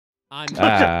I'm.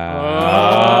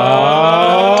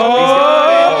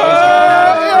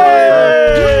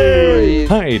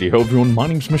 Hi, hello everyone, my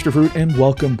name's Mr. Fruit, and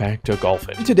welcome back to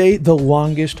Golfit. Today, the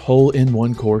longest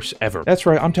hole-in-one course ever. That's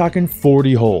right, I'm talking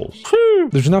 40 holes.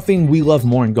 There's nothing we love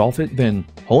more in Golfit than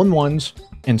hole-in-ones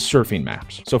and surfing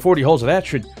maps. So 40 holes of that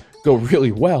should go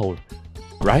really well,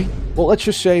 right? Well, let's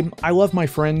just say I love my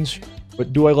friends,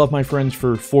 but do I love my friends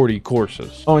for 40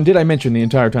 courses? Oh, and did I mention the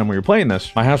entire time we were playing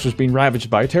this, my house was being ravaged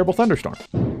by a terrible thunderstorm.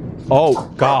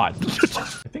 Oh, God. I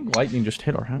think lightning just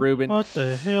hit our house. Ruben. What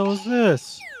the hell is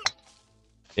this?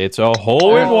 It's a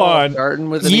hole-in-one. Starting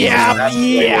with an Yeah.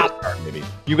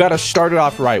 You gotta start it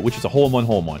off right, which is a hole-in-one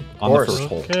on the first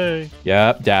hole. Okay.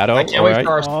 Yep, Dado. I can't wait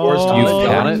for our scores to You be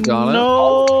got it, got it. No.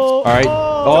 All right.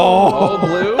 All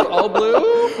blue, all blue.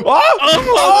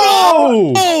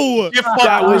 Oh!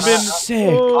 That was Ruben. sick.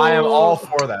 I am all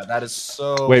for that. That is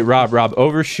so. Wait, Rob,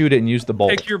 overshoot it and use the bolt.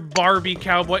 Pick your Barbie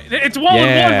cowboy. It's one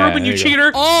Yeah, Ruben, you there you go.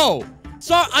 cheater. Oh!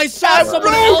 So I saw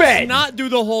someone Ruben! else not do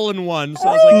the hole-in-one, so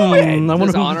I was like, oh, I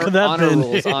want to honor, put that honor bin.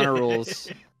 rules, honor rules.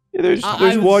 Yeah, there's I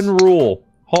was- one rule.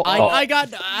 I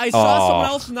saw someone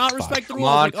else not respect the rules.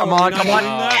 on, Like, come oh, on, you're not come on.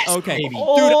 doing that? Okay. Baby. Dude,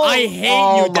 I hate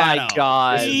Oh you, my Dado.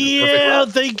 god. Yeah,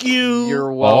 thank you.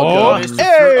 You're welcome.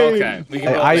 Okay. We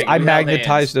can I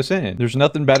magnetized us in. There's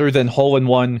nothing better than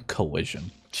hole-in-one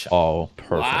collision. Oh,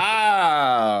 perfect.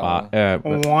 Wow.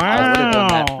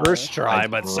 Wow. First try,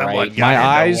 but someone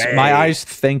My eyes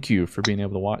thank you for being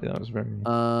able to watch. That was very.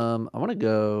 I want to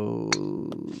go.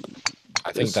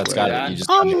 I think that's got it. You just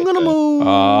I'm gonna move.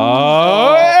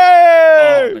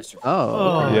 Hey!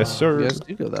 Oh, Yes, sir. You guys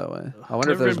do go that way. I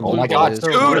wonder if Never there's been Oh my multiple god, ways.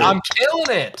 dude, I'm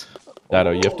killing it. Dado,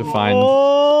 you have to find.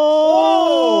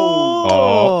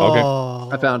 Oh.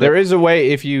 Okay. I found There it. is a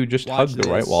way if you just Watch hug the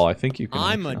right this. wall. I think you can.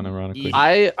 I'm a unironically.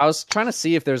 I was trying to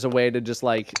see if there's a way to just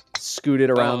like scoot it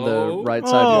around the Oh. right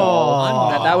side of the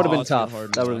wall. Oh. That would have been It's gonna tough. be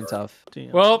hard. That would have been tough.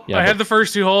 Damn. Well, Yeah, I but- had the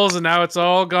first two holes, and now it's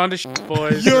all gone to shit,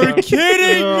 boys. You're so.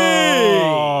 kidding me!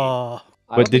 Oh. I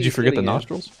But don't did think you it's forget the getting it.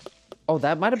 nostrils? Oh,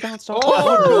 that might have bounced off.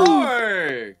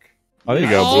 Oh, Oh, there you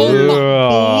go. Oh, Blue.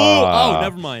 oh,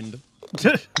 never mind.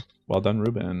 Well done,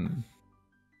 Ruben.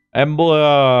 And blue.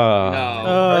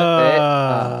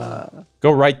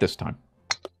 Go right this time.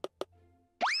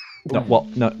 No, well,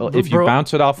 no. If you Bro.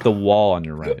 bounce it off the wall on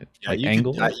your right, yeah, like you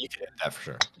angle. Can, you can hit that for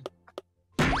sure.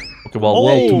 Okay, well, a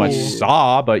little too much Oh.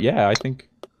 saw, but yeah, I think.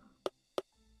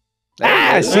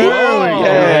 Ah, see? Oh,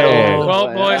 Yeah. Well,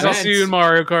 boys, I'll see you in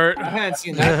Mario Kart. I hadn't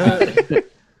seen that.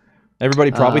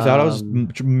 Everybody probably thought I was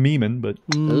memeing, but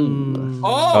Mm.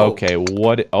 Oh. okay.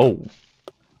 What? Oh,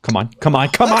 come on!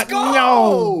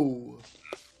 No!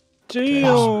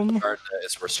 Damn.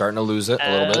 We're starting to lose it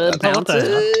a little bit. That's Bounce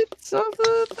it.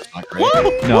 Something. not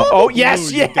great. No! Oh yes!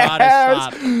 Dude, you gotta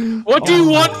Yes! stop. What do you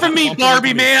want from me,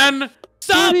 Barbie man?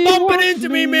 Stop bumping into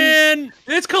me, man!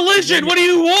 It's collision. What do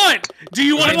you want? Do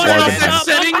you want to I turn want off you to that stop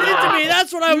setting? bumping into me.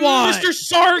 That's what I want. Mr.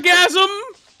 Sargasm?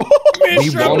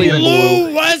 Mr. won't even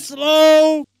Blue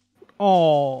Westlow.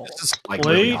 Oh. This is like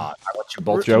really Wait. hot. I want you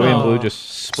both. Joey and No. Blue just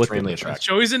split. Extremely the attractive.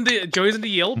 Joey's into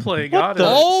yellow play. Got it.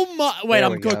 Oh my! Wait, There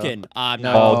I'm we go. cooking. No,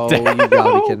 Oh, you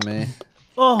gotta be kidding me.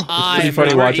 Oh. Pretty I'm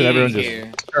funny watching everyone just.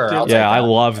 Sure, I'll take Yeah, I that.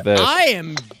 love this. I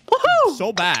am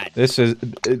so bad. This is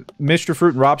Mr.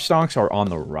 Fruit and Rob Stonks are on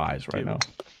the rise right now.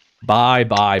 Buy.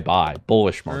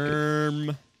 Bullish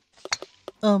market.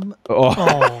 Oh.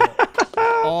 Oh.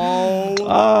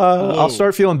 Oh. I'll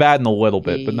start feeling bad in a little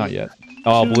bit, but not yet.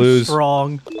 Oh, Too blues.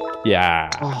 Strong. Yeah.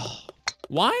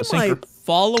 Why am Synchro- I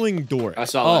following Dork? I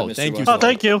saw that, Oh, Mr. thank you. Oh,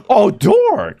 thank you. Oh,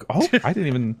 dork. Oh, I didn't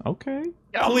even. Okay.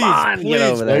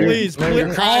 over there. Please.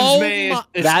 Crimes Oh made. my-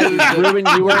 That Ruben,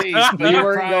 you weren't Crimes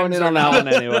going in are on that one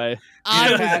anyway.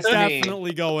 I was Past me.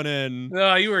 definitely going in.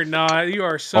 No, you are not. You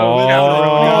are so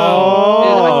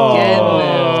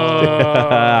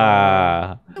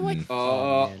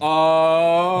Oh.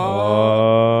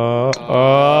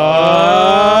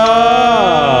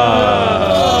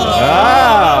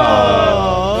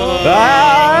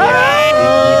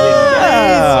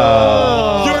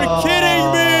 You're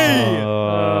kidding me!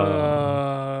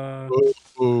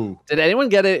 Did anyone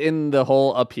get it in the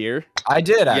hole up here? I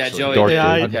did Yeah, actually. Joey. Dork.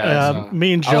 Yeah, Okay,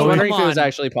 me and I was Joey. wondering if it was on.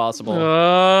 actually possible.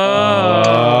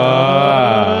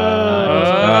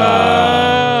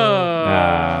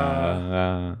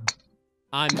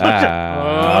 I'm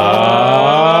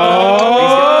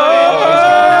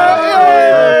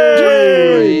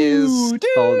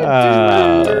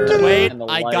Wait,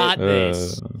 I got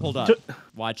this. Hold on.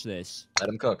 Watch this. Let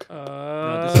him cook. No,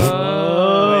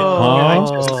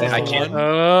 this is I can't.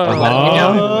 And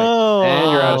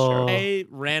you're out of straw. I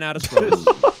ran out of straws.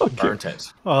 Burnt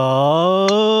it. Oh.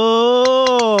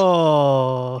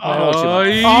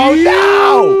 Oh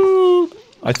no!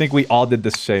 I think we all did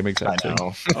the same exact thing.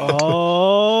 know.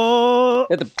 Oh.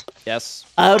 Hit the yes.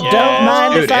 Oh, don't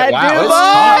mind Dude, if I wow,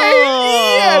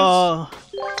 do.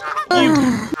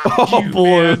 Oh,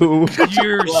 blue.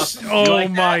 You're. Oh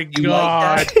my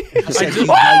god. I just.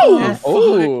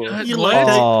 Oh. You like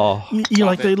that? Oh, You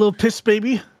like that little piss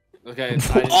baby? Okay.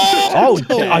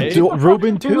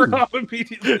 Ruben too. Rob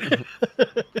immediately.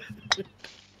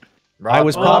 I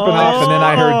was popping off, and then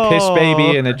I heard piss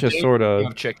baby, and it just sort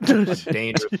of. Chicken.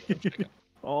 Dangerous.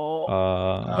 Oh.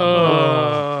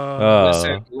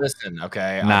 Listen.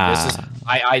 Okay. Nah. This is.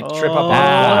 I trip up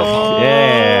on.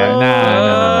 Yeah,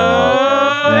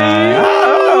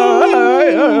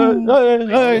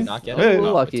 Not get A it. little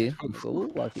No, lucky. it's- A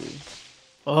little lucky.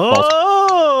 Oh.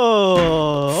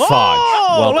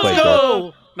 Fudge. Well Let's played,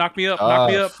 go. Knock me up. Knock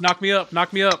me up. Knock me up.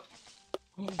 Knock me up.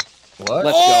 What?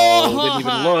 Let's go. Didn't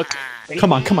even look.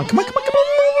 Come on.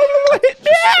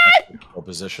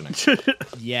 Positioning.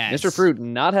 Yes. Mr. Fruit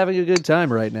not having a good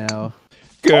time right now.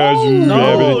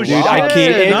 No, dude, I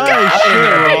shit. can't. Nice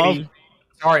shit, Rob.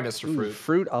 Sorry, Mr. Ooh, Fruit.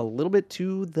 Fruit a little bit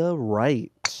to the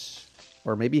right.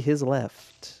 Or maybe his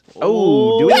left.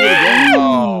 Oh, doing it again.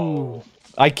 Oh.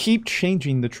 I keep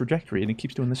changing the trajectory, and it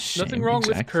keeps doing the same Nothing wrong with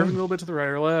exact curving a thing. little bit to the right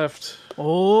or left.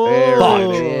 Oh.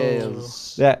 There it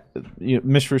is. That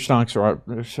Mr. Stocks are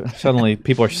suddenly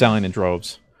people are selling in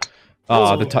droves.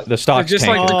 The stocks Just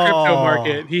like tanked. the crypto Oh.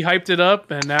 market. He hyped it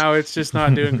up, and now it's just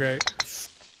not doing great.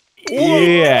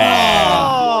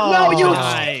 Yeah. No, you.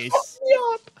 Nice.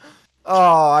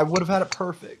 Oh, I would have had it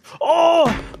perfect. Oh.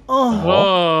 Oh.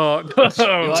 Whoa. like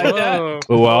that?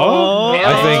 Well,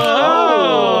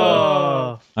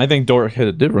 Oh. I think Dork hit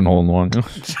a different hole in one.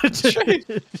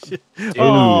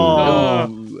 Oh.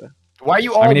 Ooh. Why are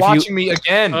you all I mean, if you- watching me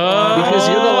again? Because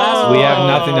you're the last We one. have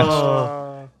nothing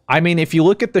to. I mean, if you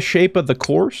look at the shape of the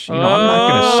course, I'm not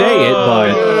going to say it,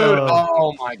 but Dude,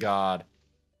 oh my god.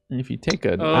 if you take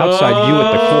an outside view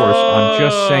at the course, I'm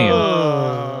just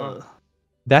saying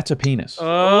that's a penis.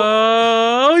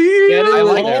 Oh, yeah. I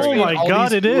like that. that. Oh my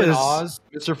god, it is.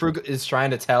 Mr. Fruit is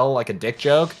trying to tell like a dick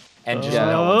joke, and just Yeah.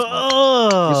 no one's.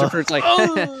 Mr. Fruit's like,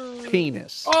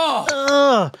 penis.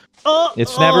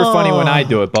 It's never funny when I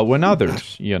do it, but when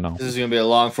others, This is gonna be a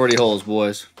long 40 holes,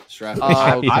 boys. Strap. Oh,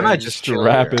 I okay. might just chill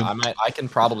Strap here. him. I can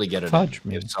probably get it Touch in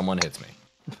me. if someone hits me.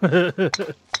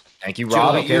 Thank you,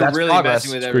 Rob. Joey, Okay, you're that's really progress.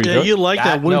 messing with Screw everything. you. Yeah, you like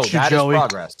that, no, wouldn't you, that is Joey?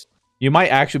 progress. You might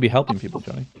actually be helping people,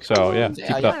 Johnny. So yeah, keep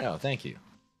Yeah, it up. I know. Thank you.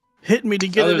 Hit me to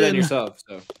get Other it than in. yourself.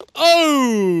 So.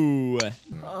 Oh.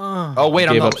 Oh wait,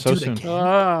 I'm Gave not up so dude, I soon.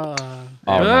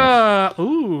 can't.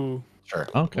 Ooh. Sure.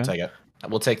 Okay. We'll take it.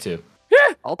 We'll take 2.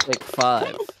 I'll take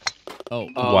 5. Oh.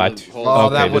 What? hold Oh, on.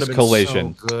 Okay, that this would have been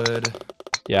collision. so good.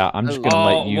 Yeah, I'm just gonna Oh,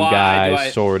 let you why do guys I-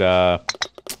 sorta.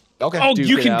 Okay. Oh, Duke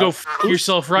you it can go out. f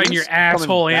yourself right in your who's coming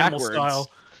asshole animal backwards? style.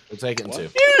 We'll take it in 2.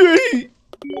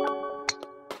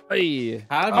 Hey.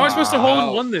 How How am I supposed to hold Wow.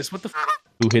 and won this? What the f?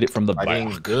 Who hit it from the My back?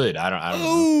 game's good. I don't know.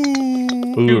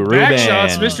 Ooh, Dude, back Ruben.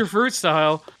 shots, Mr. Fruit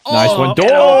style. Nice one, Dork.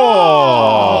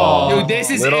 Dude, this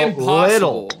is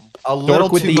impossible. A little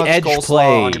Dork with too the much edge coleslaw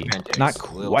play. on your pancakes. Not A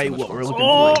little quite too much what we're coleslaw. looking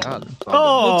Oh. for. God,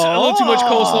 A little too much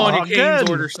coleslaw on your Cane's good.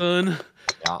 order, son.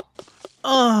 yeah.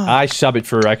 I sub it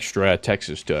for extra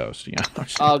Texas toast. You know?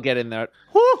 I'll get in there.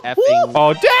 Woo, Effing.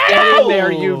 Oh, damn! Get in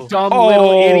there, you dumb Oh.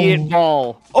 little idiot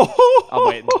ball. Oh. I'm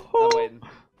waiting. I'm waiting.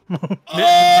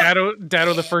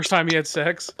 Dado, the first time he had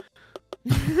sex.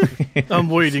 I'm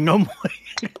waiting.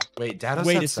 Wait, Dad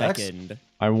Wait had a sex? second.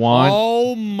 I want.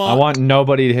 Oh my. I want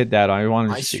nobody to hit that. I want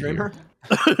to My see streamer?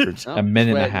 for a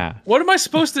minute and a wait. half. What am I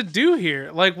supposed to do here?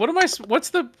 Like, what am I? What's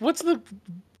the?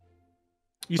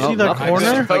 You Oh, see that nothing.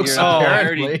 corner? Folks, Oh,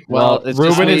 apparently. Well, it's just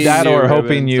Ruben me and Dado are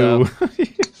hoping Ruben, you.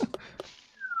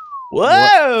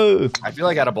 Whoa! I feel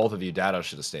like out of both of you, Dado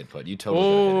should have stayed put. You totally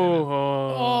could have hit him.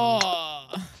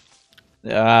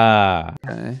 Oh. Ah.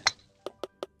 Okay.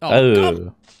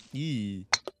 Oh. Yee.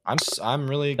 I'm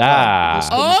really Ah. glad this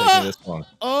didn't take me this long.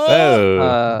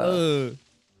 Oh.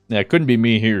 Yeah, it couldn't be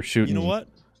me here shooting. You know what?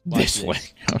 This way.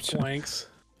 Blanks.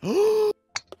 Oh,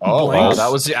 wow, Blanks?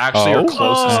 that was actually your Oh.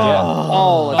 closest hit.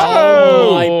 Oh,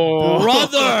 Oh, my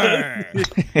brother!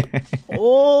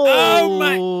 Oh,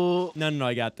 my- No,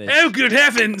 I got this. Oh, good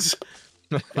heavens!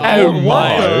 Oh,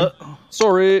 my.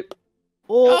 sorry.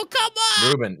 Oh, come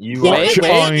on! Ruben, you Wait,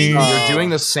 Fine. you're doing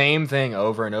the same thing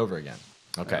over and over again.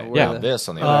 Okay, where yeah. the- This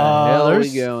on the other hand. hell are we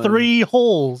there's going? 3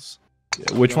 holes.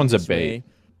 Which one's a This bait? way.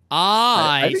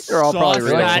 I think they're all probably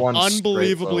sauced right. that One's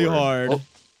unbelievably straightforward. hard.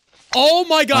 Oh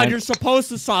my god, I'm- you're supposed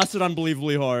to sauce it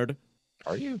unbelievably hard.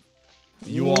 Are you?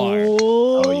 You are.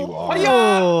 Oh, you are.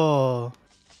 Oh.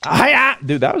 Hiya!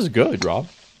 Dude, that was good, Rob.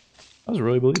 That was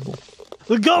really believable.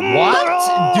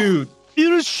 What? Dude.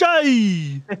 You're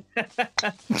shy.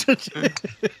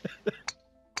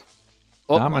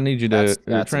 Oh, Tom, I need you to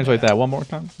that's translate that one more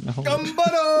time. No.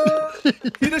 Gambara.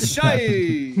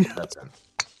 Hirashai. That's him.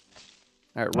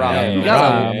 All right, Rob. Hey, You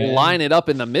gotta Rob. line it up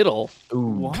in the middle.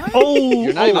 Ooh. Oh,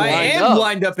 You're not even I lined am up.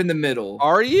 lined up in the middle.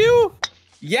 Are you?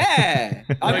 Yeah.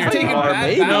 I'm you're taking not. bad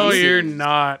Maybe. bounces. no, you're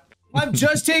not. I'm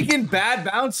just taking bad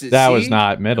bounces. That see? was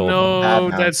not middle. No,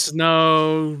 Bad that's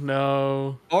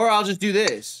no. Or I'll just do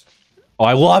this. Oh,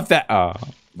 I love that.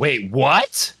 Wait,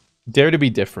 what? Dare to be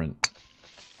different.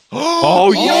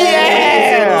 Oh,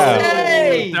 yeah!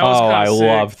 Hey! That was Oh, I kinda sick.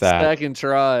 love that. Second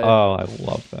try. Oh, I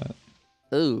love that.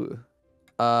 Ooh.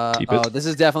 Keep it. Oh, this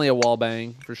is definitely a wall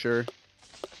bang for sure.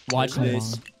 Watch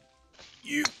this.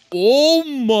 You. Oh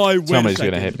my! Wait Somebody's a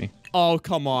second. gonna hit me. Oh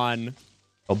come on.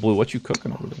 Oh, Blue, what you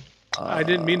cooking over there? I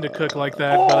didn't mean to cook like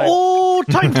that, but Oh,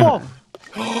 Titanfall.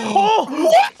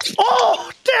 Oh,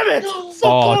 oh, damn it. So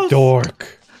Oh, close.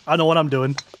 dork. I know what I'm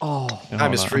doing. Oh. Hold Hi,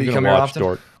 Miss on, Free, I'm you gonna come here watch often?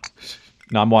 Dork.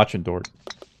 No, I'm watching Dork.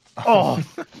 Oh,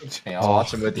 Hey, I'll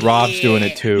watch him with you. Rob's doing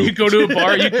it too. you go to a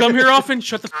bar. You come here often.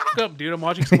 Shut the fuck up, dude. I'm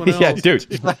watching someone else. Yeah, dude.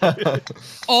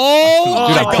 Oh, Dude,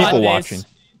 I I'm got people this. watching.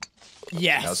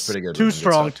 Yes. That was pretty good. Too Good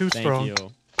strong. stuff. Too Thank strong. you.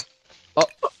 Didn't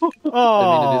mean to do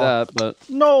Oh, that, but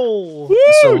no.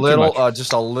 Just a Woo, too little, much.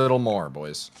 just a little more,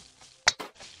 boys.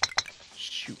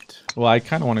 Shoot. Well, I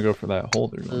kind of want to go for that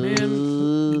holder.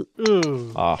 Man.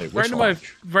 Ooh. Ah, Wait, Right which into one?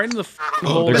 right into the fucking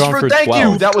hole. They're Miss going Fruit, for thank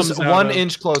 12. you. That was Comes out 1 of-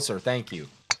 inch closer. Thank you.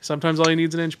 Sometimes all you need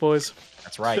is an inch, boys.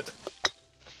 That's right.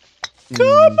 That's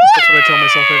what I tell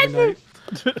myself every night.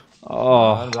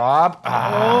 oh, Rob.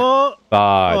 Oh.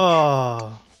 dodge.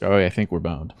 Oh. Oh, I think we're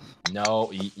bound.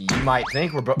 No, you might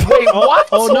think we're. Wait, what?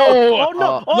 Oh no! Oh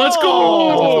no! Let's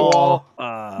Oh.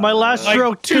 go! My last Like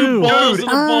stroke two too. balls in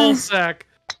a ball sack.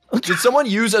 Did someone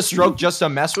use a stroke just to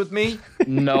mess with me?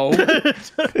 No.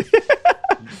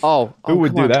 Oh. Who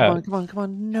would come do on, that? Come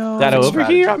on. No. That over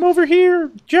strategy. here. I'm over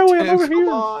here. Joey, I'm over Come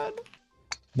here. on.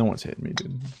 No one's hitting me,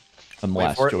 dude. Wait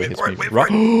Unless for it, Joey wait hits for me. it, wait for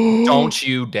it. Don't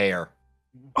you dare.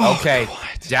 Okay,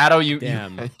 Dado,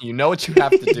 Damn. you know what you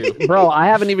have to do. Bro, I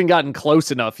haven't even gotten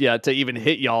close enough yet to even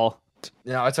hit y'all.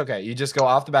 No, it's okay. You just go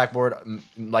off the backboard,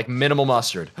 like minimal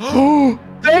mustard.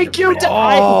 Thank you,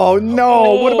 Oh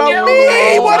no! What about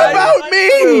me? What about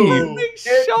me?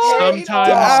 Sometimes,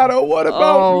 Dado, what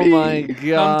about Oh me? my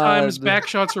god. sometimes back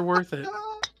shots are worth it.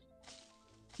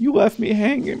 You left me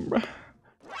hanging, bro.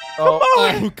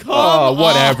 Oh come Oh,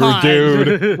 whatever, on.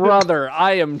 dude. Brother,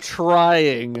 I am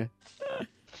trying.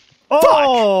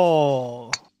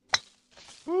 Oh!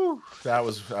 That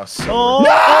was so. Oh!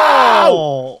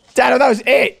 No! Dado, that was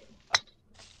it.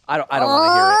 I don't want to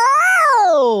hear it.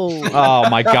 Oh! Oh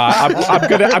my god! I'm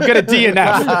gonna DNF.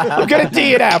 I'm gonna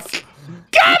DNF.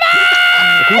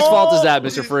 Whose fault is that,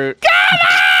 Mr. Fruit?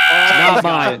 Not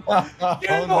mine. Oh,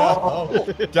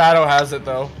 no. Dado has it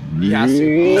though. He has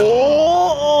to.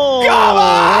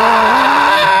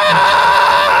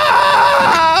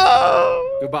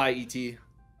 Goodbye, ET.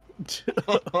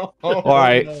 All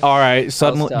right.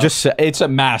 Suddenly, tough. just it's a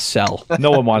mass sell.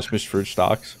 No one wants Mr. Fruit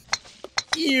stocks.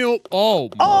 You. Oh.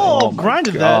 My. Oh, my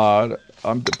grinded that. God,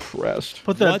 I'm depressed,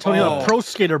 Put that What? Tony Oh. on pro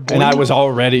skater boy. and I was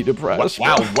already depressed.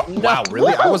 Wow, wow,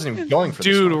 really? I wasn't even going for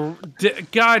this. one.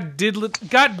 Dude, God damn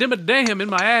it, damn in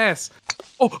my ass.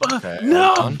 Oh, Okay,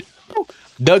 no! done.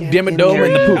 Doug Dimmadome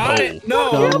in the poop Got hole. it.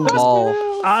 No.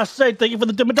 Gumball. I say thank you for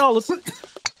the $10.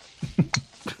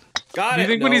 Got Do it. you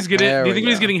think when he's getting? There Do you we think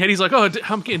when he's go. getting hit, he's like, "Oh,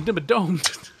 I'm getting dimmadomed."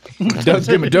 Doug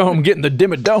Dimmadome getting the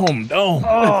Dimmadome dome.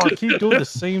 Oh, I keep doing the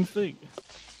same thing.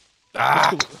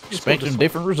 Expecting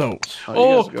different results. Oh, you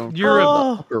guys are going you're for a- the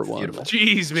upper one. Beautiful.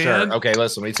 Jeez, man. Sure. Okay,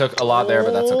 listen, we took a lot there,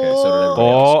 but that's okay. So did Oh, everybody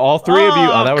else. all three of you.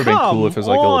 Oh, that would have been come cool if it was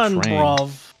like a on, little train. bruv.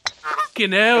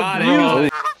 Fucking hell, Got it. bro.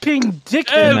 Fucking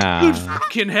dickhead. Nah. Good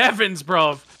fucking heavens,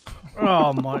 bruv.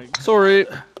 Oh my. Sorry.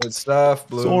 Good stuff,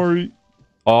 Blue. Sorry.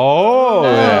 Oh,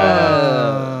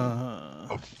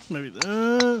 yeah. Maybe That's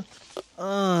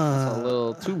a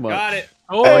little too much. Got it.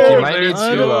 Oh, Like, you might there need you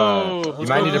to, go. you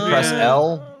might need to press Man.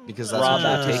 L because that's Rob, what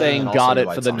after you're saying taking, got and it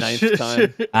also for the lights 9th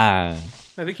time. Ah.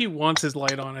 I think he wants his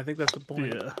light on. I think that's the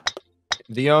point. on.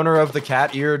 The owner of the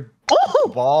cat-eared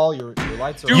ball, your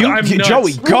lights are Dude, on. I'm You, nuts.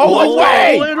 Joey, go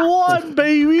away! All in one,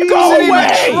 baby. Go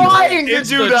away! trying to It's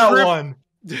do the that trip- one.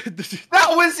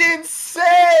 That was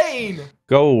insane.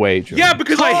 Go away, Joey. Yeah,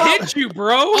 because I hit you,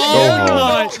 bro.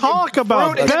 home. Talk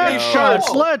about Fruit, back let's shots.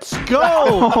 go. Let's go.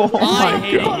 Oh I my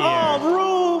hate god. you.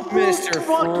 Oh, Rube. Mr.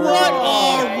 Fuck Fruit. What?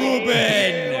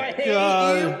 yeah.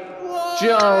 Oh, Ruben.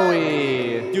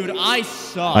 Joey. Dude, I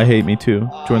suck. I hate me too.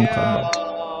 Join the club.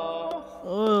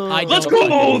 I Let's go!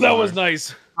 Oh, that was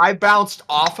nice. I bounced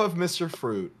off of Mr.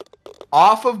 Fruit,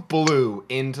 off of Blue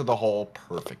into the hole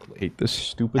perfectly. Hate this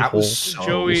stupid That hole. was so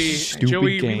Joey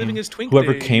stupid game. reliving his twink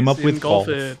Whoever days came up in with golf.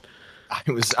 It.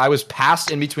 I was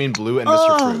passed in between Blue and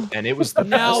Mr. Fruit, and it was the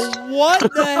Now best. what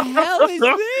the hell is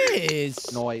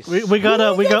this? Nice. We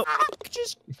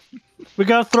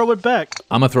gotta throw it back.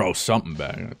 I'm gonna throw something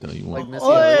back. I'll tell you what. Like missing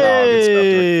a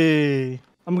Hey!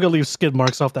 I'm gonna leave skid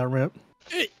marks off that ramp.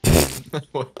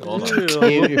 Hold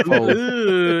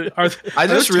on. I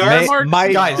just realized,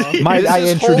 guys, might I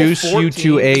this is hole introduce you 14,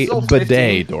 to a still bidet,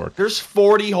 15. dork? There's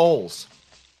 40 holes.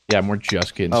 Yeah, and we're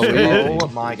just kidding. Oh, Oh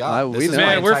my god. we This is know.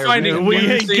 my Man, we're entire finding room. We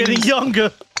new ain't getting things, younger.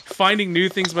 finding new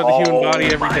things about the human body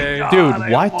every day.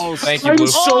 Dude, what? Thank you, I'm Blue.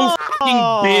 so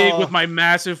fucking big with my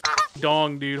massive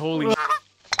dong, dude. Holy shit.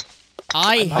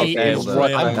 I hate this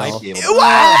what I rail. might be able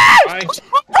to.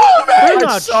 They're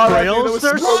not trails.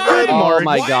 They're skid Oh marks.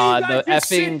 my Why god, do the you guys just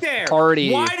sit effing there?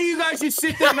 party. Why do you guys just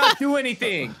sit there and not do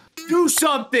anything? Do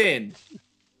something.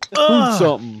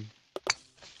 Something.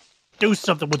 Do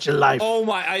something with your life. Oh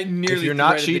my! I nearly. If you're not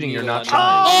threaded the cheating, you're needle not on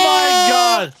that. trying. Oh my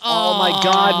god. Oh my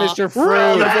god, Mr.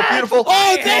 Fruit. Beautiful, beautiful.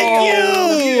 Oh, thank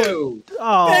you! You.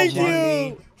 Oh, Thank my.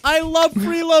 you! I love And the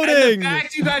freeloading!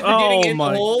 fact you guys are Oh getting in the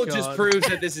my hole God. just proves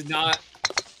that this is not.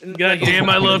 God damn,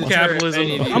 I love Deter capitalism.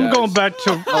 any of you I'm guys. going back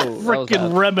to that was freaking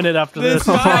bad. Remnant after This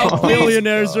this. is how Oh,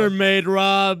 millionaires are made,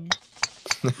 Rob.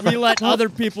 We let other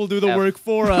people do the work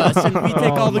for us, and we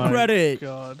take all the my credit.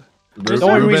 God. The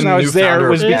only reason I was there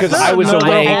was Is because there I was another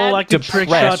away hole I could trick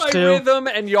depressed. shots My to? rhythm,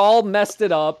 and y'all messed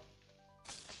it up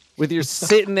with your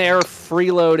sitting there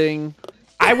freeloading.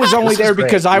 I was only This is there great.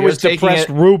 because I You're was taking depressed.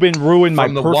 it Ruben ruined my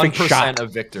From the perfect 1% shot.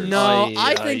 of victors. No, Ay,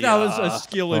 I think that was a ay,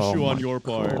 skill Oh issue on my your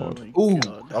part. Ooh,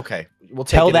 okay. We'll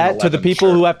take Tell it in that to the 11, people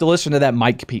sure. who have to listen to that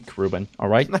mic peak, Ruben. All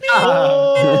right?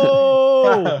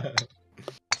 Oh!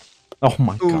 Oh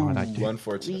my Ooh, god, I did.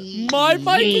 unfortunate. My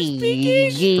mic is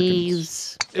speaking?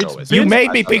 It's You been, made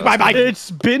me peek my mic.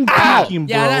 it's been Ow! peaking,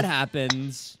 bro. Yeah, that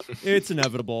happens. It's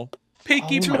inevitable.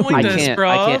 Picky Oh my point I us, can't. bro.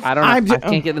 I can't. I don't. I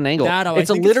can't get an angle. Dado, I it's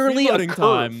think literally a freeloading curve.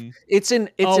 time. It's an.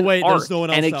 It's Oh, an wait, arc, there's no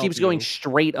one and else it to keeps help going you.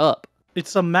 straight up.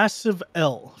 It's a massive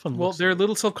L. From the Well, looks they're a of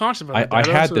little self-conscious about I that.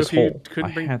 had so this if you hole.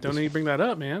 couldn't I bring, had don't this need to bring that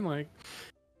up, man. Like, it.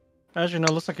 As you know,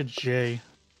 it looks like a J.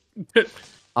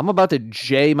 I'm about to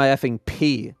J my effing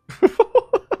P.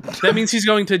 that means he's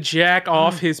going to jack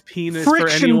off his penis for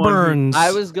Friction anyone. burns.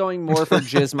 I was going more for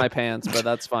jizz my pants, but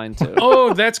that's fine too.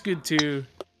 Oh, that's good too.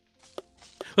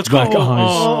 Let's go. Black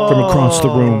eyes from across the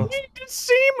room.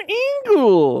 Same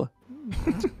angle.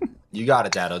 You got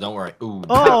it, Dado. Don't worry. Ooh.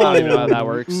 I don't even know how that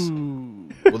works. Ooh.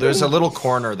 Well, there's a little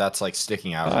corner that's like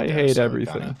sticking out. I right there, hate so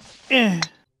everything. Eh.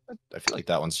 I feel like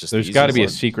that one's just. There's the got to be a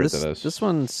easiest secret This, to this. this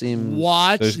one seems.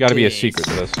 Watch There's got to be a this. secret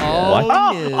to this. Oh, What?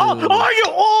 no. Are you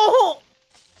all?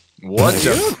 one. What?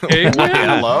 Okay, Wait,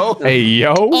 hello? Hey,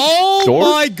 yo. Oh Dork?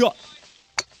 my god.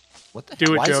 What the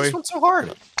Do it, Why Joey. is this one so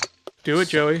hard? Do it,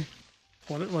 Joey.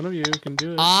 One of you can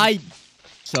do it. I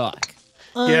suck.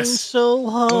 Yes. I'm so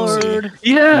hard.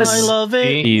 Yes. I love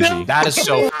it. Easy. That is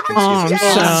so. I'm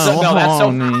That's so no, that's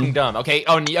so horny. fucking dumb. Okay.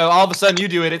 Oh, all of a sudden you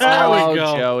do it. It's There we Oh,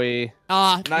 go. Joey.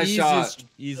 Nice shot.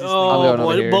 Easiest Oh, going over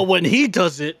boy, here. but when he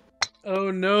does it,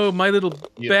 Oh no, my little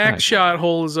back Nice. shot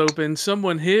hole is open.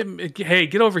 Someone hit me. Hey,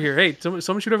 get over here. Hey,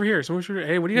 someone shoot over here. Someone shoot.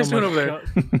 Hey, what are you guys oh doing my over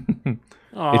there?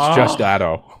 God. It's just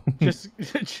Dado. Just,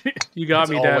 You got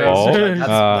me, always, Dad.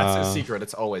 Oh. that's the secret.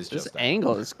 It's always This just that.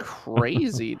 angle is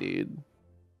crazy, dude.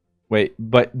 Wait,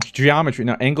 but geometry.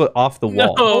 Now, angle it off the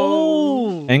wall.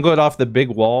 oh. Angle it off the big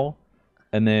wall,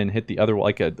 and then hit the other wall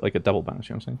like a double bounce.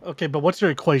 You know what I'm saying? Okay, but what's your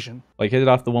equation? Like hit it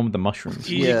off the one with the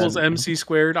mushrooms. E Yeah. equals MC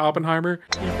squared. Oppenheimer.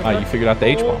 You figured out the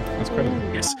H bomb. That's crazy.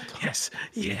 Yes. Yes.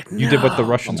 Yeah. You did what the no.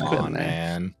 Russians Come couldn't. on,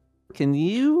 man. Can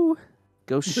you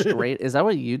go straight? Is that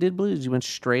what you did, Blue? Did you went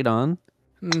straight on?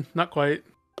 Not quite.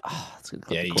 Oh, that's gonna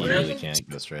Yeah, you really can't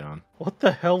go straight on. What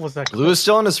the hell was that? Blue is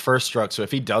still on his first stroke, so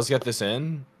if he does get this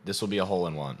in, this will be a hole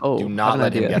in one. Oh, Do I not have an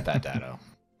let him idea. get that, Dado.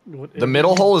 What- The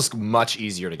middle hole is much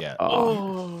easier to get. Oh.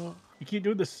 Oh, you keep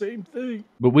doing the same thing.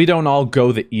 But we don't all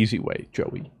go the easy way,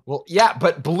 Joey. Well, yeah,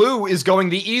 but Blue is going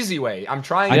the easy way. I'm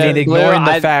trying I to. mean, ignoring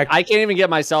the I fact, I can't even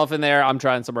get myself in there. I'm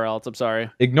trying somewhere else. I'm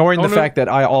sorry. ignoring Oh, the no. fact that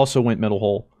I also went middle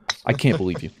hole. I can't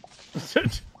believe you.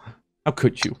 How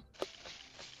could you?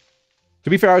 To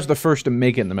be fair, I was the first to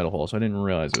make it in the middle hole, so I didn't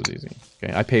realize it was easy.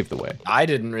 Okay, I paved the way. I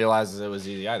didn't realize it was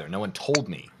easy either. No one told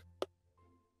me.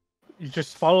 You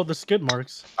just follow the skid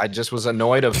marks. I just was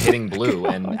annoyed of hitting Blue,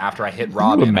 and after I hit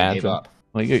Rob, you I gave imagine? up.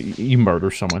 Like you murder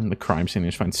someone, the crime scene, you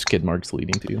just find skid marks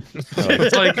leading to you.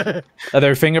 It's like Are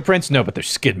there fingerprints? No, but there's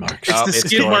skid marks. it's the it's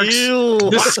skid George. marks.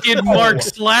 The skid mark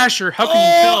slasher. How can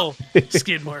you tell?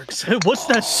 Skid marks. What's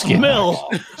that smell?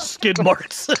 Skid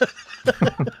marks.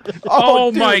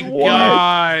 Oh, dude, my what?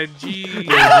 God.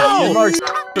 Jeez.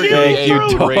 Thank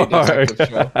you, Great detective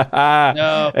Tord.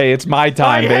 No. Hey, it's my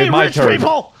time, babe. My rich turn.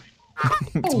 people.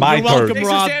 It's my You're turn. welcome, Thanks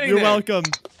for Rob. standing You're there. welcome.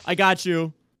 I got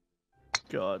you.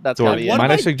 God. That's Tord, gotta be What it. am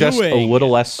might I I suggest a doing? little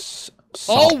less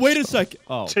salt? Oh, wait a sec.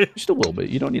 Oh. Just a little bit.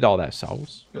 You don't need all that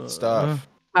sauce. Good stuff.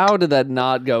 How did that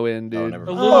not go in, Oh, dude? never A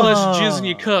mind. little less jizz in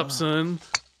your cup, son.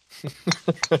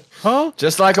 Huh?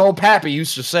 Just like old Pappy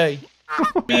used to say.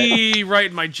 Be right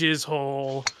in my jizz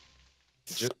hole.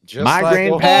 Just My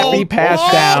like old- grandpappy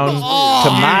passed down oh,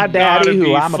 to my You daddy, gotta who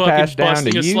be I'm a fucking pass down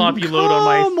busting to a you. sloppy load on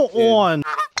my Come on.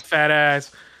 fat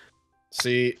ass.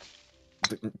 See,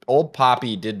 old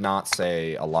Poppy did not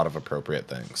say a lot of appropriate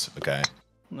things. Okay.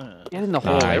 Get in the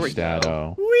hole. There we Nice, go.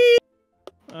 Dado.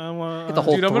 Hit the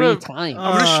hole Dude, I'm 3 gonna- times.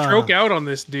 I'm gonna stroke out on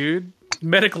this, dude.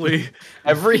 Medically.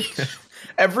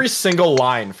 Every single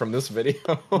line from this video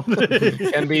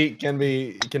can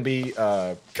be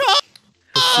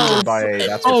preceded by a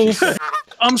that's what she said.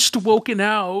 I'm stoking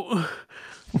out.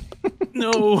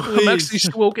 No, I'm Please. actually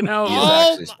stoking out. He is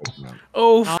actually spoken of.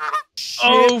 Oh,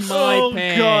 Shit my Oh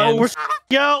pants. God,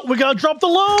 we're out. We gotta drop the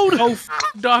load. oh,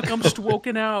 Doc, I'm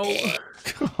stoking out.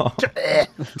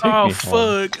 Oh, home.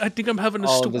 fuck. I think I'm having a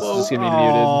Oh, this is stroke. gonna be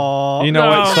muted. Aw. You know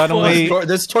what? No. Suddenly,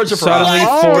 This torture for suddenly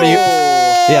us. 40.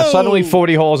 Oh! Yeah, suddenly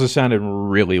 40 holes has sounded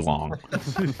really long.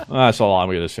 That's all I'm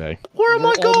gonna say. Where am I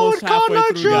We're going, almost halfway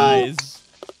through, Carnaggio? guys.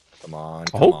 Come on.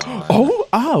 Oh,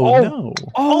 no.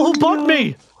 Oh, who bugged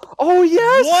me? Oh,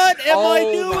 yes! What am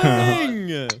Oh, I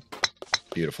doing?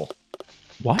 Beautiful.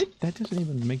 What? That doesn't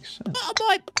even make sense.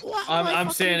 I'm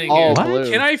standing All here. What?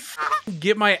 blue. Can I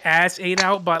get my ass ate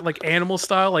out by like animal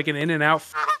style, like an In-N-Out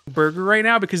burger right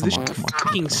now? Because this Come on, shit come on,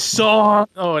 fucking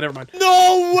sucks. Oh, never mind.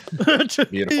 No!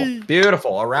 Beautiful.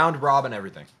 Beautiful. Around Rob and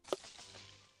everything.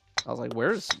 I was like,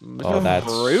 where's Mr. Oh, that's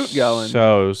Fruit going?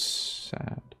 so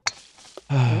sad.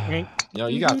 No,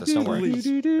 you got this. Don't worry.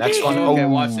 Next one. Okay, Oh.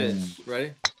 watch this.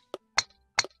 Ready?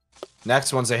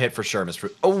 Next one's a hit for sure, Miss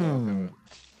Fruit. Oh.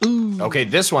 Okay,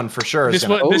 this one for sure is This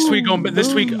gonna. one, this week going.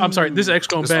 This week, I'm sorry. This X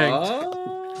going This bang.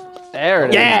 There it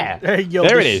is. Yeah! Hey, yo,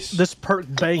 There it this, is. This perk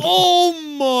bang. Oh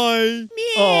my!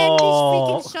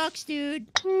 Oh. This freaking sucks, dude.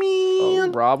 Oh,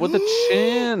 Rob with the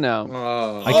chin. No.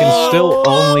 Oh. I can still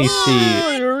only see.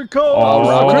 Here it goes. Oh,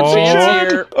 Rob with the Oh.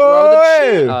 chance here. Oh. Rob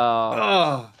with the chin. Oh.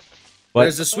 Oh. But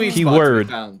There's a sweet keyword, spot to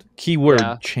be found. keyword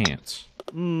Yeah. chance.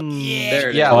 There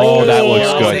it is. Yeah, Oh, like that this. looks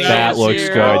Yeah, good. like That this. looks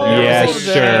here. good. Oh, Yes,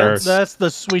 sure. That's the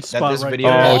sweet That spot this right video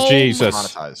there. Oh, Oh, Jesus.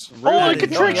 monetized. Oh, I Really can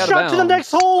going trick out of shot to the bounds.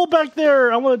 next hole back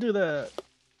there. I want to do that.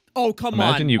 Oh, come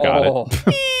Imagine on. you got Oh.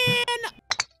 it.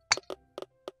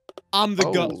 I'm the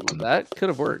Oh, go. that could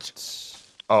have worked.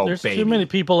 Oh, There's baby. too many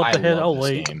people up I ahead. love Oh, this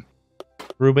wait. game.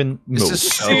 Ruben, This move.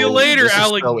 is so, See you later, this is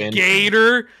so in for me.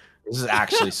 alligator. This is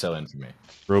actually so in for me.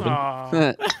 Ruben.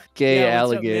 Aw. Gay Yeah,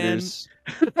 what's up, alligators.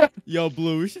 Yo,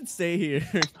 Blue, we should stay here.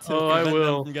 to Oh, I prevent them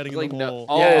will. From getting Like, in the no- hole.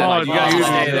 oh, Yeah, my you God. guys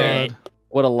stay there.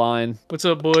 What a line. What's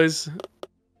up, boys?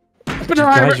 You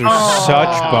guys are Oh.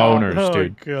 such boners, Oh,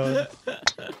 dude. God.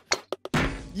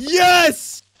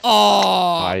 Yes!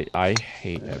 Oh! I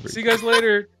hate See everything. you guys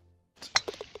later.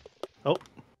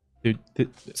 Dude,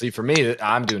 See, for me,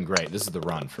 I'm doing great. This is the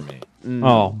run for me. Mm,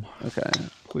 oh, Okay.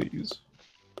 please.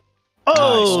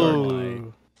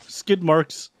 Oh, skid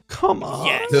marks. Come on.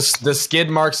 Yes! The skid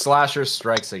mark slasher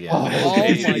strikes again. Oh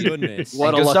my goodness.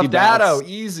 What a Good lucky stuff, Dado. bounce.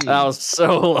 Easy. That was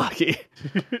so lucky.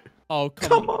 Oh,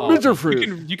 come on. Mr.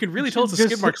 Fruit. You can really tell it's a Just-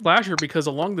 skid mark slasher because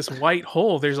along this white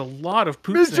hole, there's a lot of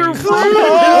poop Mr. stains. Fruit!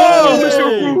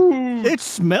 Oh, it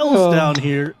smells down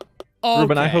here.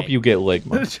 Ruben, I Okay. hope you get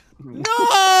Ligma.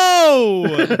 No!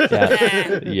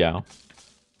 Yeah.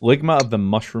 Ligma of the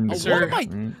mushroom. Oh, Sir. what am I?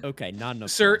 Mm. Okay, not enough.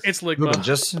 Sir, points. it's Ruben,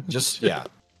 Ligma. just yeah.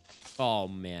 Oh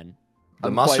man. The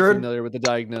I'm quite mustard familiar with the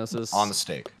diagnosis. on the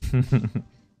steak.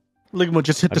 Ligma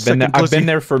just hit the I've been there. second I've been pussy.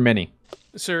 there for many.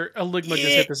 Sir, a Ligma just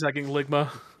hit the second Ligma.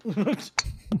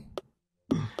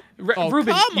 Oh,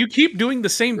 Ruben, come you keep doing the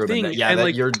same Ruben, thing. yeah, and that,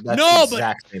 like, that's No, the but-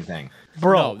 exact same thing.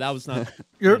 Bro, No, that was not.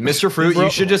 you're Mr. Fruit, Bro. you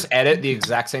should just edit the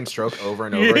exact same stroke over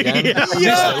and over again.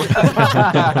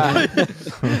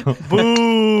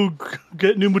 boo.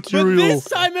 Get new But material. this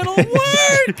time it'll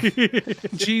work.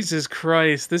 Jesus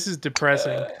Christ, this is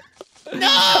depressing.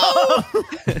 No!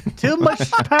 Too much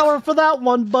power for that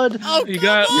one, bud. Oh, You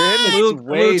got You're hitting a it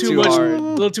way too too much, hard.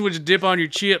 little too much dip on your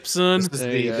chip, son. This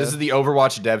is the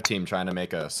Overwatch dev team trying to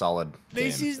make a solid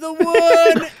this game. is the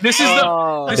one. This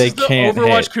is They the can't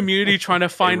Overwatch hit. community trying to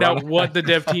find out what the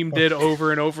dev team did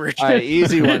over and over again. All right,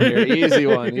 easy one here. Easy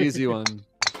one. Easy one.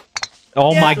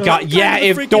 Oh my Yeah, god, yeah, kind of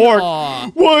if freaking Dork.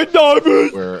 aw. What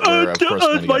diamond? We're of course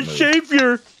gonna My get moved.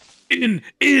 savior. In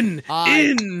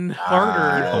harder,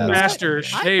 Ah, master.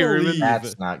 I Hey, Ruben. believe-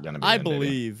 That's not gonna be. I good, baby.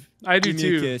 believe. I do Give me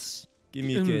a too. kiss. Give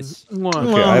me a kiss.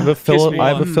 Okay, I have a Kiss me.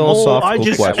 philosophical I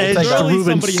just question. edged Surely Ruben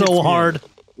somebody hits so me. hard.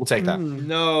 We'll take that.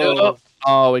 No.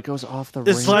 Oh, it goes off the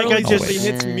It's ring. like I Surely just- somebody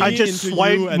hits me I just into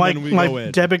swiped you, and my then we go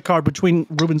in. debit card between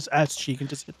Ruben's ass cheek and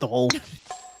just hit the hole.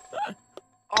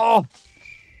 Oh.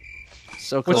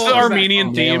 So close. What's the Oh,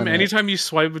 Armenian nailing theme? it. Anytime you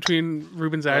swipe between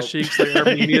Ruben's ass cheeks, the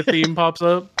Armenia theme pops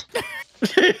up.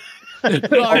 The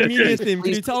Armenian theme.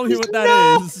 Can you tell me what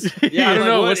that is? Yeah, I don't like,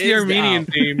 know. what What's the is Armenian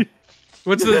that? theme?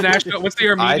 What's the national? What's the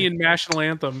Armenian national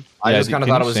anthem? I Yeah, just kind of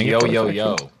can thought you it was sing it yo for us, yo actually?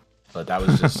 yo, but that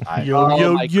was just Yo, Oh,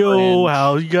 yo, my yo, cringe.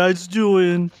 how you guys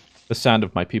doing? The sound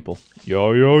of my people.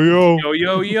 Yo, yo, yo. Yo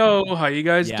yo yo, how you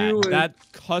guys Yeah, doing? that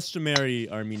customary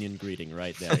Armenian greeting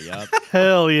right there. Yep.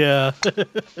 Hell yeah.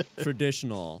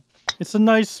 Traditional. It's a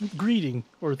nice greeting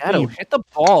or Shadow, theme. hit the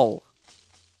ball.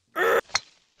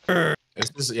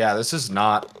 this is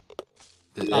not.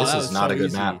 This that is was not so a good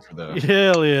easy. map for the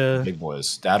Hell yeah. big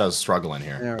boys. Data's struggling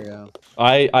here. There we go.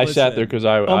 I Listen. sat there because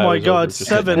I. Oh I my was God, over just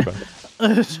hitting 7.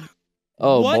 everybody.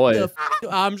 Oh what boy. The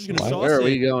I'm just gonna What? sauce Where are it.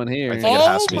 we going here? I think it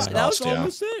has to be my, that was sauced, yeah.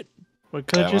 almost it. Wait,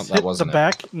 can Yeah, I just that hit the wasn't it.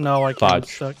 back? No, I can't. Fudge.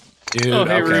 It's stuck. Dude, Oh,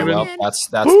 hey, okay, Ruben. well, that's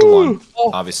the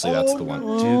one. Obviously, that's the one.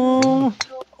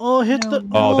 Oh, hit the.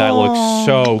 Oh, that looks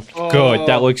so good. Oh.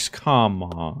 That looks. Come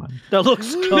on. That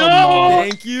looks. Come No! on.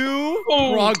 Thank you.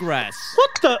 Oh. Progress. What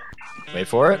the? Wait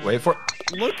for it. Wait for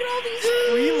it. Look at all these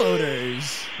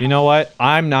freeloaders. You know what?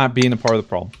 I'm not being a part of the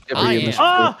problem. I am.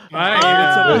 Ah!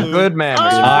 I Good man. Mr.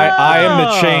 I am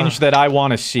the change that I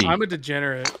want to see. I'm a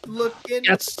degenerate. Looking.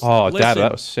 Yes. Oh, Listen, Dad,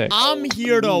 that was sick. I'm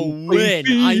here to win.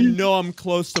 I know I'm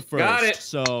close to first. Got it.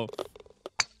 So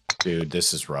Dude,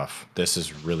 this is rough. This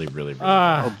is really, really, really.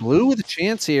 Ah. Oh, blue with a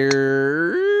chance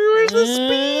here. Where's the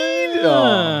speed?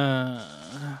 Oh.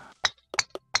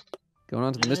 Going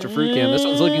on to the Mr. Fruit Cam. This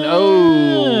one's looking.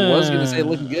 Oh, I was gonna say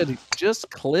looking good. He just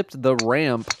clipped the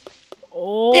ramp.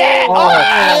 Oh.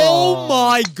 oh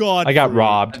my god. I got I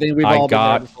robbed. think we've I all been there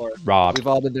got before. robbed. We've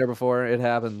all been there before. It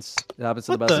happens. It happens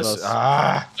to the What best the- of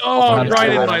us. Oh, I right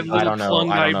in don't- my I little don't know. I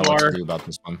Klondike don't know what bar. to do about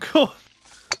this one. Cool.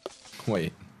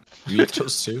 Wait, you eat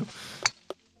those too?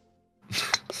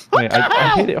 Hey,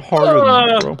 I hit it harder than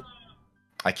that, bro.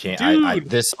 I can't. Dude.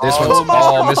 This Oh, one's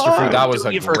all Mr. Fruit. That was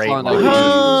a Do it for great fun, one. I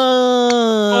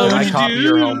Oh, Can I you copy do?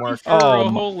 your homework? Throw Oh, a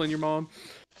my- hole in your mom.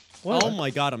 Oh my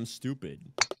god, I'm stupid.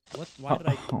 What? Why did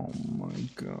I? Oh my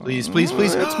god. Please, please,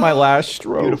 please. That's my last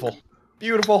stroke. Beautiful.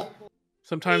 Beautiful.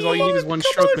 Sometimes all you need is one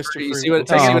stroke, Mr. You Fruit. see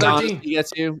what, Oh. you see what 13. honesty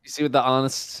gets you? You see what the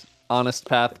honest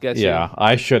path gets you? Yeah,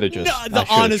 I should have just. No, I the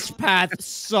should've- honest path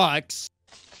sucks.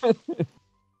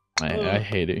 I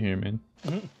hate it here, man.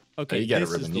 Okay, you get it,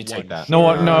 this is Ruben. the You take one. that.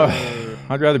 No, no.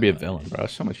 I'd rather be a villain, bro.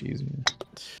 It's so much easier.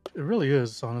 It really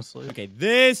is, honestly. Okay,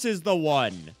 this is the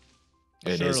one.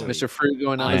 It is. Surely. Mr. Fruit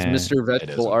going on his Man. Mr.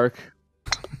 Vegetable isn't. arc.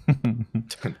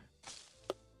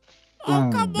 Oh,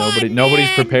 come Nobody's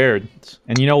prepared.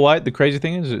 And you know what? The crazy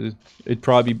thing is, it'd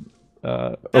probably be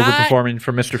overperforming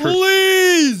for Mr. Fruit.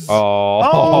 Please! Oh.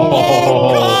 Come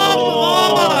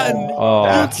on! Oh. You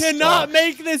That cannot sucks.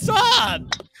 make this up!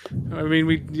 I mean,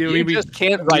 we You just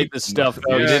can't write this stuff.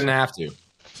 No, you Yeah. didn't have to.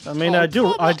 I mean, I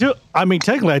do. I mean,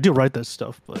 technically, I do write this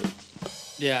stuff, but.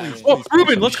 Yeah. Oh,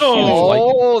 Ruben, let's go.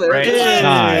 Oh, there it is.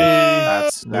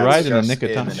 Nice. That's Right in the just nick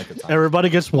of time. the nick of time. Everybody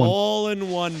gets one. All in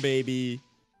one, baby.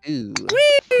 Ooh.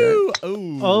 Woo!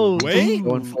 Oh, wait.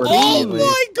 Going for it Oh immediately.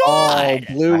 my god!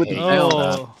 Oh, blue with I the hate tail.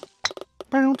 Oh.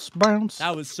 Bounce, bounce.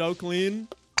 That was so clean.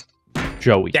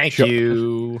 Joey. Thank Jo-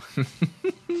 you.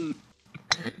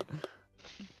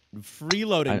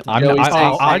 Freeloading. I'm Joey's not-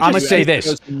 saying I'm gonna thank say you. this.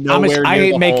 Goes nowhere I near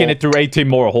ain't the making hole. it through 18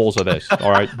 more holes of this.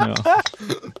 All right. No.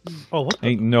 Oh, what?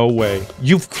 Ain't no way.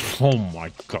 You've. Oh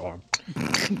my god.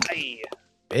 Bitch.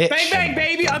 Bang bang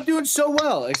baby, I'm doing so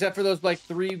well, except for those like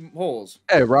 3 holes.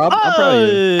 Hey, Rob, I'm proud of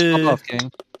you. I'm Hey. off,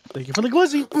 King. Thank you for the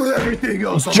glizzy. Everything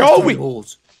else, Joey!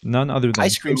 holes. None other than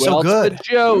Ice cream Who so else good. but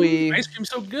Joey. Ice cream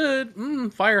so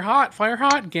good. Fire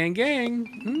hot, gang,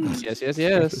 gang. Yes, yes,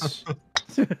 yes.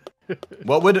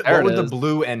 What would There it the is.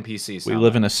 blue NPC sound We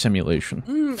live in a simulation.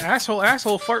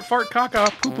 Asshole, fart, caca,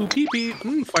 poo, poo, pee, pee.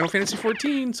 Final Fantasy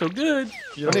 14, so good.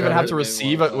 You don't even have to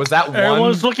receive it. Was that one?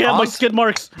 Everyone's looking at my prompt? skid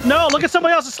marks. No, look at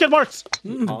somebody else's skid marks.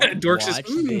 Dork says, watch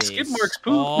skid this. marks,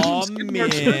 poop. Oh, skid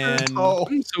marks, man. Oh.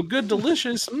 so good,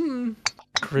 delicious.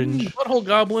 Cringe. Butthole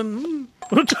goblin.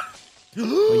 When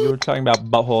you were talking about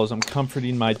buttholes, I'm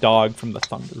comforting my dog from the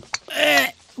thunder.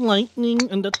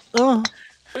 Lightning and the.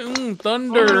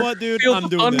 Thunder. You know what, dude? Feel I'm the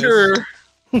doing thunder.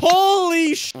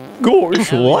 Holy sh!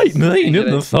 Gosh, lightning in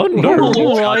the thunder.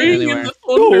 Lightning in the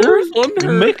thunder.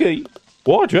 Thunder. Mickey,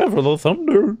 watch out for the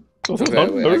thunder. The Okay,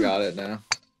 wait, I got it now.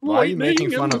 Why are you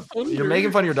making Lightning fun in of? the thunder. You're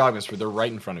making fun of your dog, Mr. They're right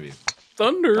in front of you.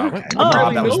 Thunder. Okay. Oh,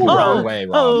 Rob, that was the no. wrong way,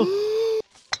 Rob. Oh.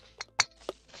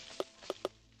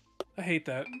 I hate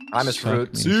that. I miss fruit.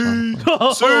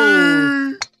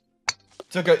 Oh.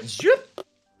 Took a zip.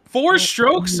 4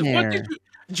 strokes. What there. did you...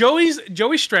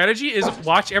 Joey's strategy is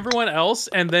watch everyone else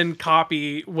and then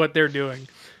copy what they're doing.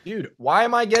 Dude, why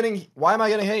am I getting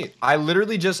hate?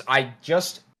 I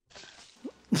just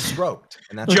stroked.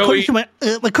 And that's Joey,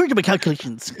 According to my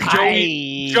calculations.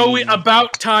 Joey,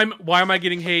 about time. Why am I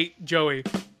getting hate, Joey?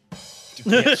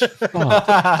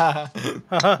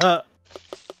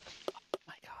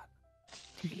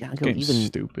 Yeah, go Getting even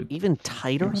stupid. even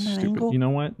tighter on that Stupid. angle. You know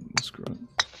what? Screw it.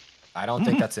 I don't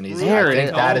think that's an easy. There I it think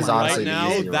is. that Oh is my honestly right now,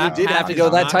 the easy. that route. You did have to go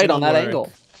It's that not tight on gonna that work.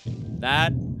 angle.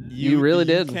 That You really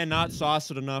did. You cannot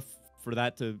sauce it enough for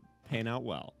that to pan out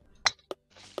well.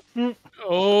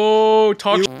 Oh,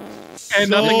 talk You- and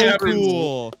nothing So happens.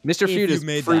 cool. Mr.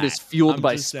 if Fruit is fueled I'm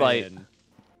by just spite. saying.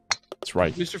 That's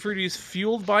right. Mr. Fruity is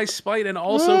fueled by spite and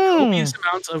also copious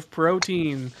amounts of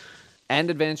protein. And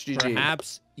advanced GG.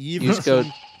 Perhaps even Use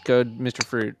code Mr.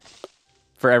 Fruit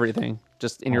for everything.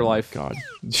 Just in your Oh my life. God.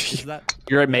 Is that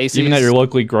You're at Macy's. Even at your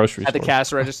locally grocery at the store.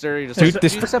 cash register. You just, Dude, do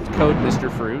this- you accept code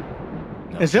Mr. Fruit.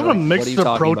 Has anyone What mixed are you a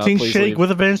talking about? protein Please shake leave.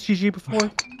 with advanced GG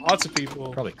before? Lots of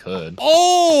people. Probably could.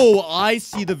 Oh, I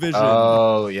see the vision.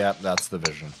 Oh, yeah, that's the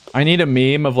vision. I need a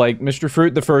meme of like Mr.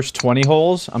 Fruit the first 20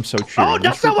 holes. I'm so cheery. Oh, Mr.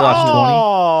 that's Fruit the the last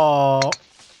Oh.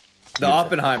 The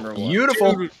Oppenheimer one.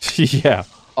 Beautiful. 20. Yeah.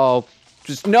 Oh,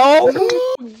 just no!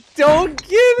 Don't give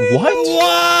it! What?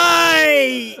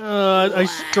 Why? I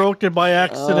stroked it by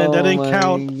accident. That didn't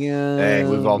count. Hey,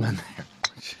 we've all been there.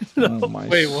 Oh my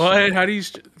Wait, what? How do you...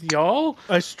 Y'all?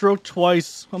 I stroked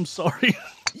twice. I'm sorry.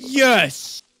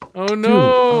 Yes. Oh, no.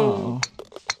 Oh.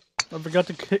 I forgot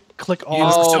to click Oh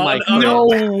on. my No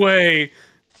god. way.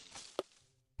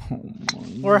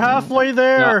 We're halfway No,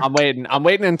 there. I'm waiting. I'm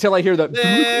waiting until I hear the.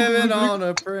 Living on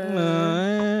a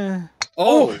prayer.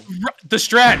 Oh, the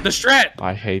strat.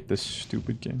 I hate this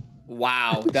stupid game.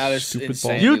 Wow, that is Stupid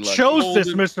insane. ball. You chose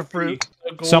this, Mr. Fruit.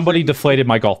 Somebody deflated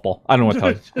my golf ball. I don't know what to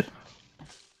tell you.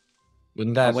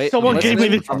 Wouldn't that? Wait, Someone I'm gave me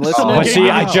listening. the. I'm listening. someone But gave see, me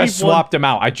I the just cheap one. swapped them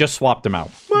out. I just swapped them out.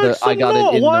 I got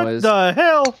it in What noise. the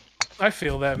hell? I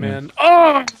feel that, man.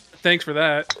 Oh, thanks for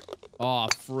that. Oh,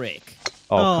 frick.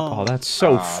 Oh, that's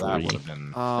so That free. would have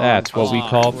been. That's what we oh,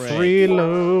 call frick. free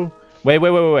low. Wait.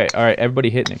 All right, everybody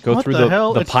hitting it. Go What through the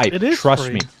hell? the pipe. It is Trust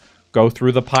free. me. Go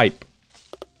through the pipe.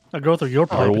 I'll go through your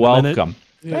pipe. You're in a minute. welcome.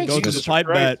 Go to the Jesus pipe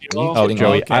Christ, bet. y'all. Oh, Kidding.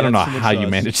 Joey, Okay, I don't know that's too much how you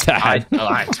trust. managed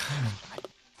that.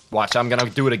 Watch, I'm gonna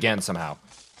do it again somehow.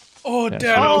 Oh, Yeah,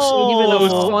 Dad, sure. I was so close.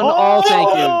 This one, oh, thank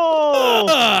you.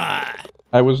 Ah.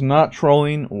 I was not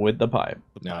trolling with the pipe.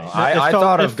 No, It I felt-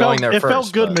 thought it of going felt- there It first.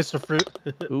 felt good, but- Mr. Fruit.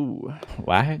 Ooh.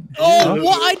 What? Oh,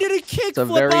 what? I did a kick It's a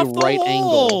flip very off the right angle.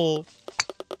 hole.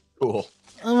 Cool.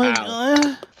 Oh my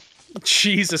god.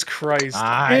 Jesus Christ.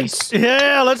 Nice.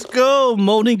 Yeah, let's go.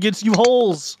 Moaning gets you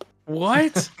holes.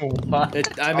 What? I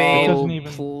It mean, doesn't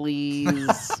even.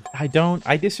 Please.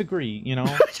 I disagree. You know,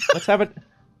 let's have it.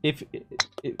 If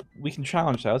we can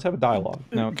challenge that, let's have a dialogue.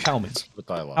 Now, tell me, With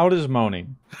dialogue. how does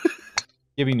moaning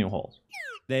give you new holes?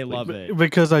 They love it.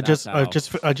 Because I That's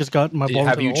just got my balls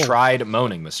Have in you the hole. tried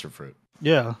moaning, Mr. Fruit?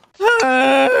 Yeah.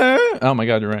 Oh my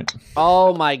God, you're right.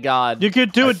 Oh my god. You can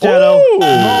do it, Dado.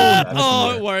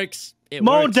 Oh, it works. It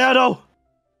Moan, works. Dado.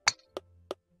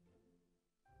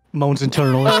 Moans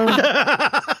internally.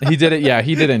 He did it. Yeah,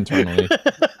 he did it internally.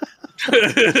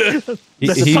 He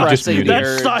just suppressing muted. the it.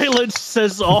 That silence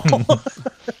says all.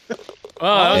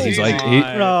 Oh, that was He's easy. like,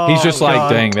 my. he's just Oh, like, God.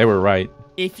 dang, they were right.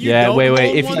 If you Yeah, don't wait. moan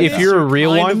If one, you're a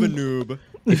real kind one, of a noob.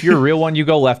 if you're a real one, you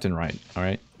go left and right. All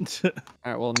right. All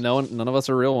right. Well, none of us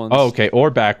are real ones. Oh, okay.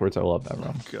 Or backwards. I love that,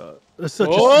 bro. God. That's such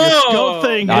a Whoa. go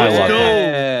thing. I Let's love go.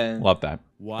 man. Love that.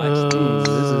 Watch Ooh,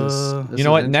 Uh, this You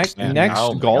know is what? Next interesting.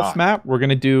 Oh my golf God. map, we're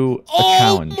gonna do a Oh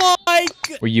challenge my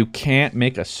god. where you can't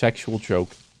make a sexual joke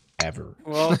ever,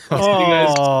 Well, I'll see you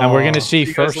guys. and we're gonna see you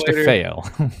guys first to later. fail.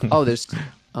 Oh, there's.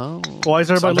 Oh. Why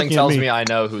is everybody Something looking tells at me me? I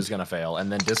know who's gonna fail,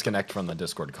 and then disconnect from the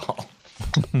Discord call.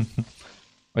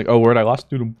 Like, oh, where'd I lost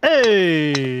Doodle?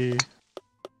 Hey.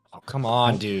 Oh, come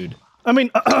on, dude. I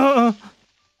mean,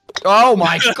 Oh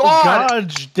my god!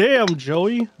 God damn,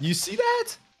 Joey. You see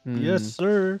that? Yes,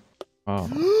 sir.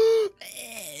 Oh.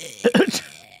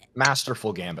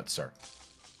 Masterful gambit, sir.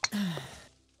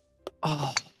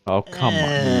 Oh. Oh, come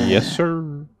on. Yes,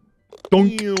 sir.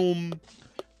 Damn.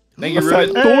 Thank you,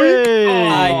 Ruben.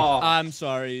 Hey. I'm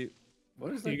sorry.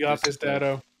 What is You got this,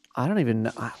 Dado. I don't even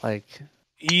know. Like,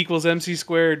 E equals MC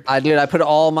squared. dude, I put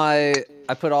all my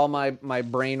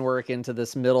brain work into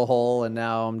this middle hole, and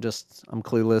now I'm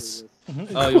clueless.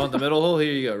 Oh, you want the middle hole?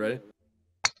 Here you go. Ready?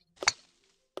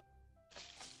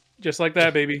 Just like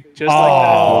that, baby. Just like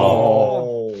that.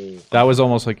 Oh. That was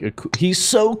almost like he's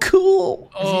so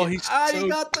cool. Oh, he's so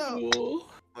Arigato. cool.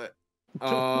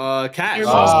 Cash.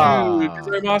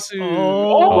 Teramasu.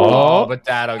 Oh, but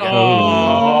that'll get.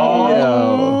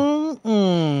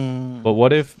 But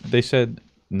what if they said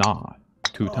nah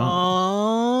 2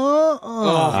 times?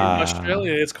 In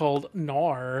Australia, it's called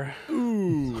NAR.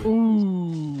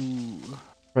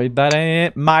 Right, that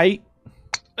ain't it, mate.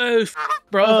 Oh,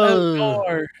 bro,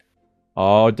 NAR.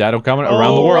 Oh, Dado coming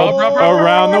around the world.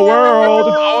 Around the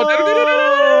world.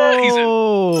 Oh, no. He's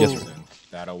in. Yes, sir.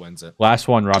 That'll wins it. Last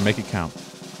one, Rob. Make it count.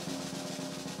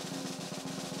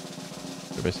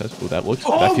 Everybody says, "Oh, that looks.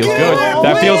 That feels good.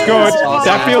 That feels good.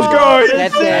 That feels good."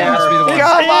 That's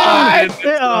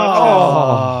there.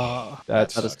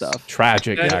 That's Other stuff.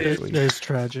 tragic, That actually. That is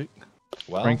tragic.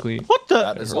 Well, Frankly, What the?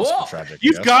 that is also tragic.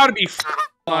 You've yes. got to be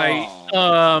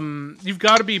you've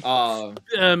got to be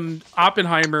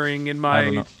Oppenheimering in I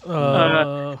don't my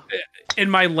know. in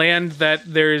my land that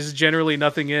there's generally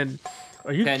nothing in.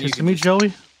 Are you Ken, you kissing can me, just-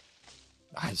 Joey?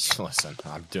 Listen,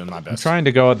 I'm doing my I'm best. trying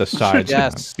to go at the sides,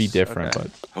 Yes. be different, Okay.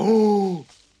 Oh.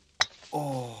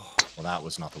 Well, that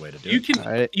was not the way to do You it. can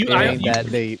All right. you Ain't you that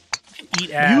date. can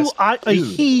eat ass.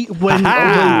 He when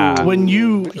Ha-ha. when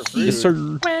you yes, sir.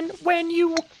 When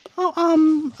you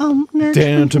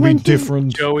Damn to be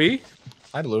different. Joey,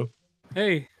 Hi, Lou.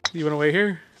 hey, you want to wait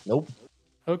here? Nope.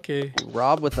 Okay.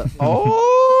 Rob with a See,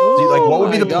 like, what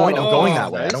would be my the point of God. going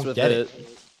that way? I Nice don't with get it.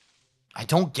 I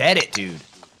don't get it, dude.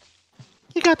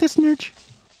 You got this, Nurch.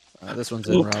 This one's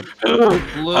in, Rob. Blue,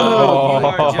 you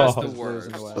are just the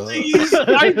worst. Please,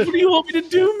 what do you want me to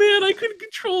do, man? I couldn't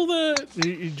control that.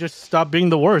 You just stop being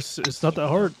the worst. It's not that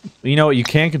hard. You know what? You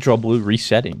can control blue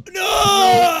resetting. You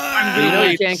know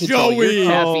you can't control your Joey.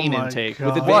 caffeine Oh my intake God.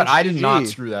 with advanced What? I did not G.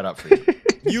 screw that up for you.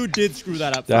 You did screw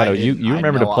that up. Dado, I you didn't.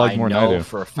 remember to I know- plug more than I do.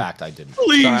 For a fact, I didn't.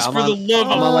 Please, Sorry, for the love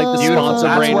I'm of on like the Beautiful. sponsor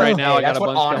That's brain what- right now. hey, I got that's a what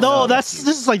bunch coming. honest- No, No,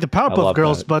 this is like the I Powerpuff love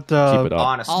Girls, that. but Keep it up.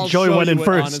 Honestly. I'll Joey show went you in what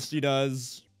first. honesty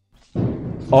does.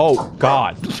 Oh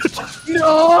God!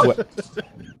 No,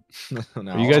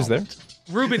 No. Are you guys there?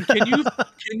 Ruben, can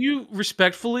you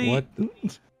respectfully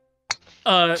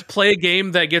What? play a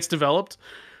game that gets developed?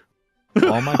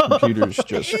 All my computers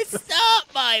just It's not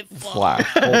my fault. flash.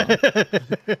 Hold on.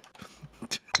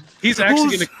 He's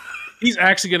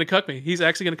actually gonna cuck me. He's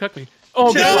actually gonna cuck me.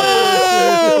 Oh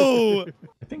God! No!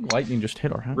 I think lightning just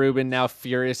hit our house. Ruben now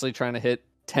furiously trying to hit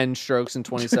 10 strokes in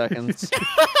 20 seconds.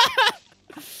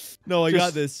 No, I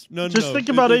got this. No, no, just no. think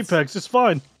about It's- Apex. It's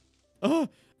fine. Oh,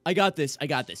 I got this. I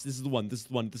got this. This is the one. This is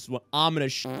the one. This is what I'm gonna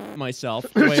myself.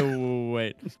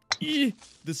 Wait.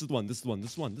 This is the one. This is the one. This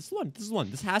is the one. This is the one. This is the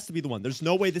one. This has to be the one. There's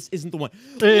no way this isn't the one.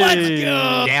 Let's Hey.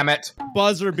 go! Damn it.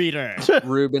 Buzzer beater.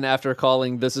 Ruben, after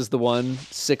calling "This is the one"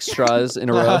 6 tries in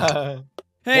a row.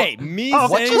 Hey, me Oh,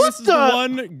 saying what this is the- the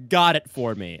one got it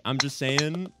for me. I'm just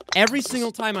saying. Every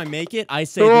single time I make it, I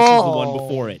say this is the one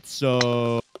before it.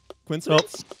 So,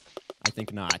 coincidence? I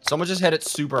think not. Someone just hit it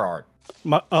super hard.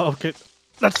 Okay,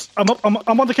 I'm up.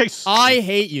 I'm on the case. I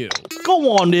hate you.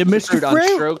 Go on there, Mr. Fruit on Fruit.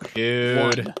 stroke.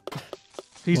 Dude.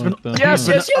 He's been, What the he's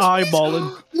hell? been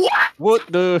eyeballing. What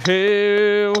the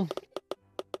hell?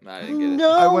 I didn't get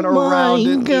it. I went around it,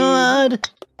 dude. God.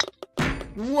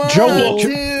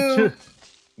 Joey.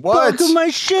 What? my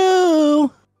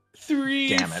shoe. 3,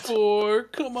 Damn it. 4,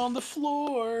 come on the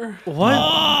floor. What?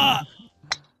 Ah!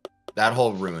 That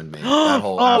whole ruined me. That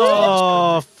whole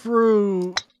Oh,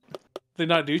 fruit. Did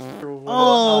not do.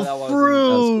 Oh, that wasn't-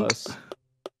 fruit. That's close.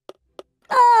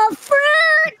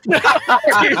 That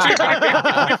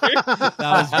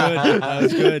was good. That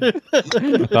was good.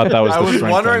 I thought that was I the was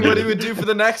strength wondering I what he needed. would do for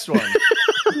the next one.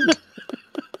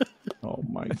 Oh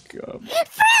my God!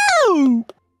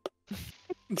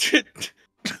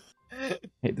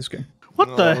 Hate this game.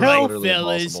 What the Oh, hell? literally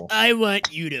impossible. I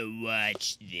want you to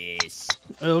watch this.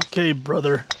 Okay,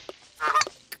 brother.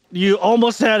 You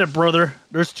almost had it, brother.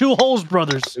 There's 2 holes,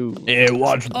 brothers. Yeah,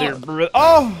 watch there.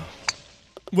 Oh!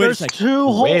 Wait a There's second. 2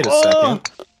 holes. Wait a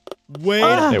second. Wait.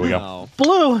 There we go. No.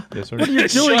 Blue, Yes, sir. what are you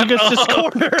doing against this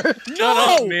corner? Shut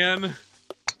up, man.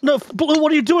 No, Blue,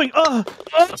 what are you doing? Oh,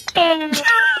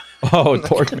 it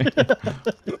torqued me.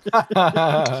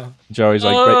 Joey's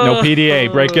like, no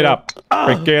PDA, break it up.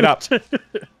 Break it up.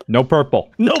 No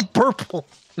purple. No purple.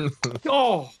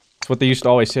 Oh. That's what they used to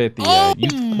always say at the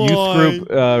youth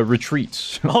group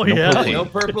retreats. Oh, No yeah. purple. No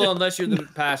purple unless you're the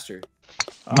pastor.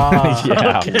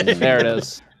 Yeah. Okay. There it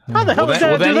is. How the hell Well, is then,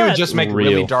 that? well, then you would that? just make Real.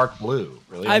 really dark blue.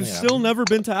 Really? I've Yeah. still never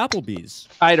been to Applebee's.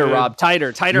 Tighter, Rob.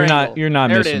 Tighter. You're not angle. you're not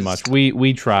There it missing is. much.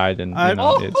 We tried and you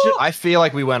know, it's, I feel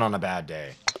like we went on a bad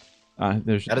day.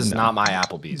 there's That is no. not my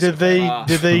Applebee's. Did they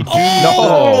do?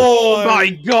 Oh my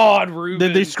God, Ruben.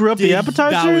 Did they screw up the Dude,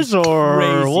 appetizers that was or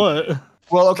crazy. what?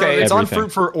 Well, okay, it's on Everything.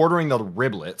 fruit for ordering the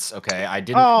riblets. Okay, I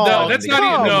didn't. Oh, No, I that's didn't not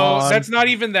get even. the No, on. that's not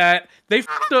even that. They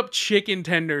f***ed up chicken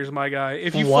tenders, my guy.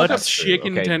 If you What? fuck up That's true.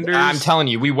 chicken Okay, tenders, I'm telling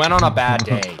you, we went on a bad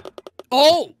day.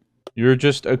 Oh! You're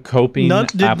just a coping None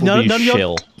Applebee's of y'all-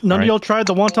 shill. None of alright? y'all tried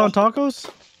the wonton tacos?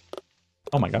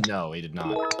 Oh my god. No, we did not.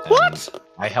 What? And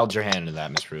I held your hand into that,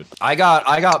 Miss Fruit. I got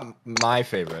my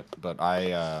favorite, but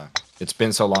it's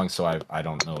been so long, so I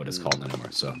don't know what it's called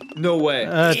anymore. So No way.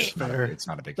 That's not a- fair. it's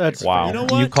not a big. That's favorite. Wow. You know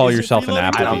You what? call Is it yourself an freeloading?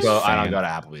 I don't Applebee's go. fan. I don't go to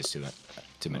Applebee's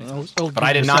too many times. Oh, But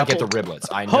I did not get the apple. riblets.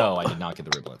 I know I did not get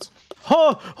the riblets.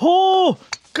 Oh,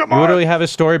 come You on. literally have a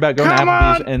story about going to Come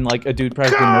Applebee's on. and like a dude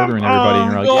practically Come murdering everybody,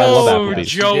 and you're like, yeah, I love Oh, Applebee's.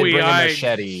 Joey, Did bring a I-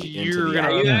 machete into you're the gonna-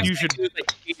 Applebee's. Yeah. you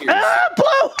should. Ah,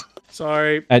 Blue!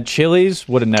 Sorry. At Chili's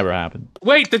would have never happened.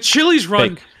 Wait, the Chili's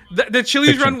run. Fake. The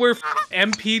Chili's Fiction. run where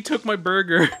MP took my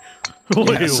burger.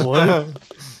 Wait, Yes. what?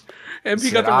 MP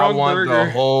Said, got the I wrong want burger.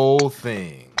 the whole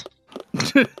thing.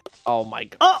 Oh my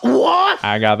God. What?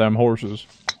 I got them horses.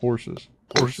 Horses.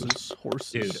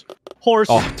 Horses. Horse.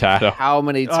 Oh, Tato. How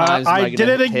many times am I I did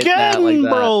gonna it hit that again, like that?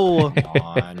 bro. Come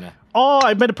on. Oh,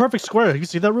 I made a perfect square. You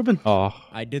see that, Ruben? Oh.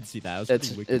 I did see that. It was It's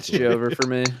pretty wicked. it's over for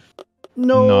me.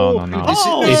 No. No.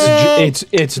 Oh,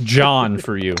 It's John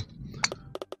for you.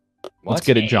 What? Let's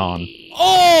get it, John.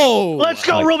 Oh! let's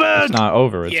go, Like, Ruben. It's not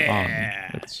over. It's Yeah.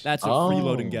 on. It's That's what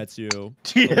freeloading gets you.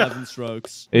 Yeah. 11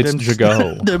 strokes. it's Them-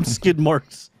 Jago. Them skid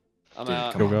marks. I'm Dude,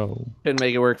 out. come on. Jago. Couldn't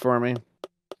make it work for me.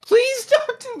 Please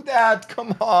don't do that.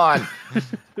 Come on.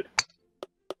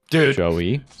 Dude.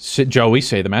 Joey. Joey,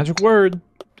 say the magic word.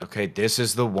 Okay, this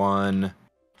is the one.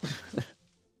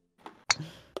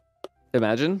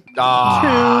 Imagine.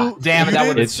 Ah, Two. damn it. That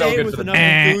would be It's- so good for the enough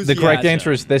The correct enthusiasm.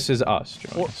 answer is this is us,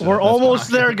 Joey. So We're that's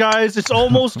almost fine. there, guys. It's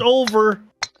almost over.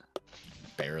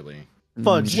 barely.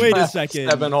 Fudge. Wait a second.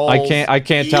 7 holes. I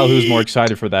can't tell who's more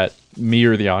excited for that, me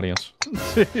or the audience.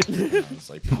 It's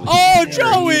like, please. Oh,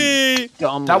 Joey!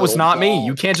 Dumb That was little not me. ball.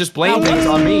 You can't just blame things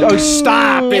on me. Oh,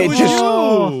 stop It it! was Just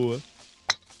you!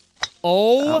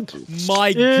 Oh my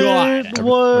It God.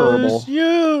 was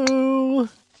you.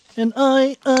 And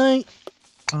I.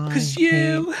 Cause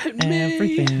you hit me.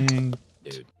 everything.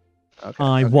 Dude.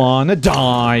 I wanna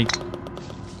die.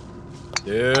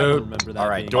 Dude. I don't remember that All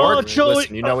right, being- Dork, Oh, Joey-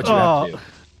 listen, you know what you have to do.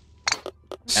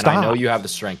 And Stop. I know you have the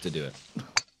strength to do it.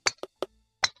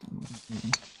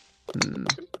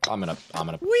 I'm gonna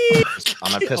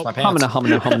piss my pants.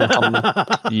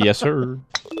 Humna. Yes, sir.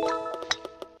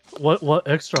 What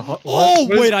extra hard? Oh,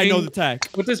 What is wait, I know being- the tech.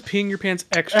 What does peeing your pants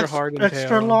extra hard entail?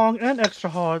 Extra long and extra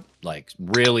hard. Like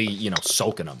really,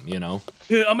 soaking them.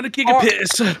 Yeah, I'm gonna kick a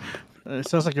piss. It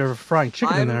sounds like you're frying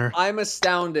chicken in there. I'm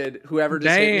astounded whoever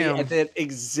just hit Damn. me at the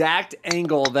exact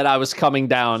angle that I was coming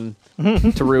down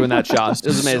to ruin that shot. It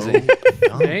was amazing.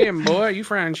 Damn, boy, you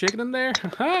frying chicken in there?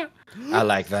 I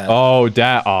like that. Oh,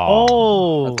 that. Oh,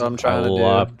 Oh. That's what I'm I trying to do.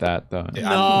 love that though. I'm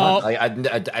No. not-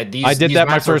 I did that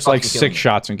my maps are first like fucking 6 killing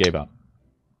shots and gave up.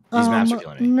 me. These maps are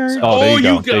killing me. Oh, there Oh, you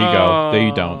go. you There you go. There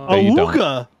you don't. There you don't. A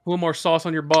Awooga. A little more sauce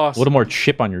on your boss. little more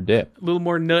chip on your dip. A little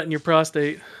more nut in your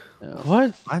prostate.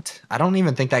 What? What? I don't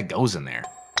even think that goes in there.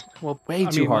 Well, Way I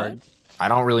too mean, hard. I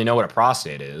don't really know what a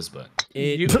prostate is, but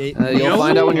You- You'll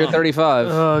find out when you're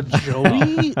 35.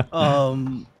 Joey?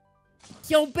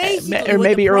 So basically, or what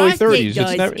maybe the early prostate 30s. It's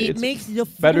does, never- it it's makes the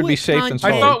better to be fluid safe than I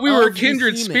sorry. thought we were of the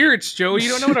kindred semen. spirits, Joey. You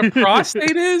don't know what a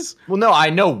prostate is? well, no, I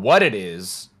know what it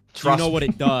is. Do you know what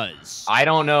it does? I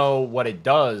don't know what it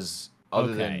does other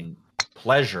Okay. than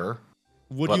pleasure.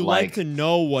 Would but you like like- to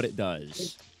know what it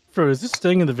does? Bro, is this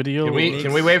staying in the video?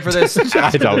 Can we wait for this?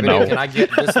 after the don't video? know. Can I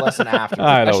get this lesson after?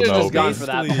 I I don't should have know. just gone for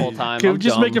that the whole time. Can we I'm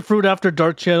just dumb. make a fruit after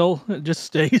dark channel? It just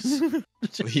stays.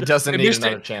 He doesn't need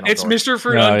another channel. It's Dork. Mr.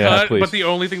 Fruit Oh, yeah, Uncut, please. but the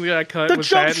only thing that got cut The was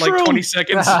jump that, like shroom. 20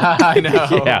 seconds. I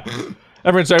know. Yeah.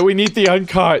 Everyone's like, we need the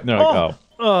uncut. And they're like,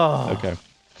 oh. Oh. Okay.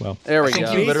 Well, There we I think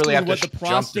go. you literally have to what the jump the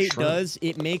prostate shrimp. does,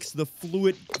 it makes the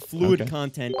fluid Okay.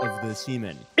 content of the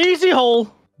semen. Easy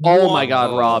hole. Oh my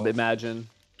God, Rob! Imagine.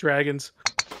 Dragons.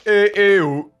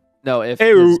 Ew. No, if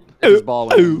Ew, his ball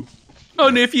went in.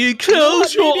 And if you You know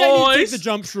close what? Maybe I your need to take eyes. the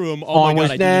jump shroom. Oh my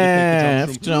God, I do need to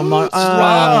take the jump shroom. my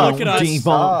Rob, look at us.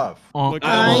 Stop. Look at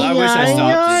I us. wish I stopped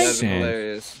you. That'd Sand. been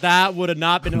hilarious. That would have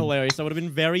not been hilarious. That would have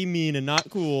been very mean and not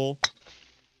cool.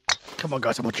 Come on,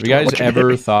 guys. I want Have you guys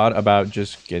ever thought about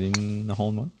just getting the hole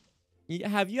in one?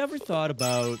 Have you ever thought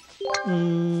about?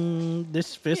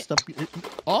 This fist up.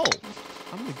 Oh,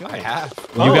 I'm gonna go. I have.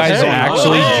 You guys hey.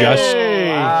 actually just.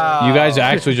 Wow. You guys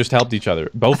actually just helped each other.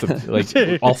 Both of like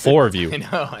all four of I you.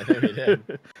 know. I think we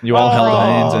did. You all held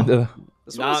hands and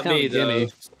This one's Not kinda me, though.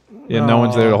 gimme. yeah, no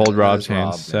one's there to hold Rob's Rob,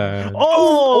 hands. Sad.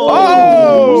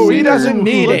 Oh, he doesn't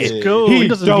need let's it. go. He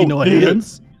doesn't need no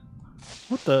hands.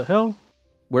 What the hell?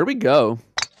 Where'd we go?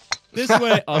 This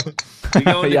way. Oh, We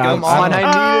going to Yeah, go I'm on, I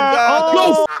needed that.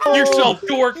 Go f yourself,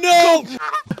 dork. no! Go f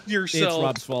It's yourself.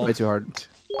 Rob's fault. Way too hard.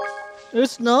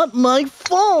 It's not my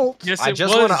fault. Yes, I it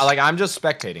just was. want to, like, I'm just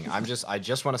spectating. I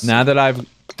just want to. Now that I've.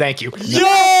 Thank you. Yo!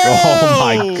 Oh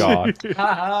my god.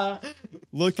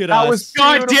 Look at That us. was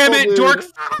God damn it, beautiful, dork! dude.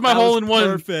 F my That hole was in one.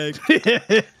 Perfect.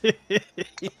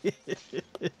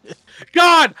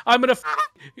 God, I'm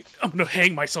gonna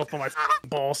hang myself on my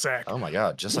ball sack. Oh my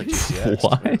god, just like GTX.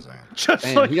 What? Amazing. Just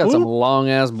Damn, like he got some who? long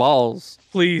ass balls.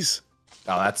 Please.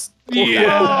 Oh, that's.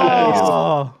 Yeah.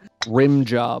 Oh, Rim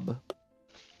job.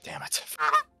 Damn it.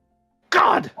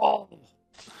 God!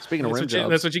 Speaking of rim That's what, you, jobs,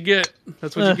 that's what you get.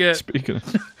 That's what you get. Speaking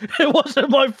of It wasn't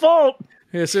my fault.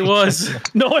 Yes, it was.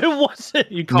 No, it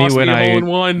wasn't. You cost me when a I hole in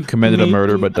one. committed a Me-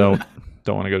 murder, but don't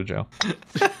want to go to jail.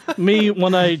 Me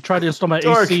when I tried to install my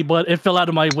Dork. AC, but it fell out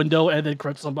of my window and then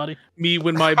crushed somebody. Me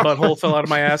when my butthole fell out of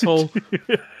my asshole.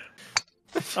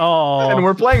 Oh, And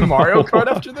we're playing Mario Kart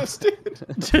after this, dude.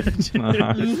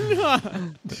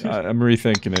 I'm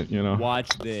rethinking it. You know,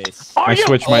 Watch this. my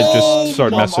Switch might just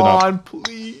start messing up. on,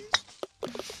 please.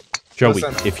 Joey,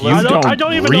 Listen, if you I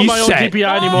don't even know my own reset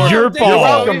DPI anymore. your You're You're ball,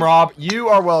 welcome, Rob. You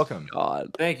are welcome. God.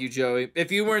 Thank you, Joey.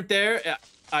 If you weren't there,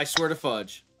 I swear to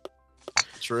fudge.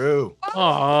 True.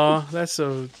 Aw, that's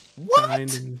so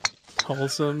kind and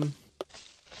wholesome.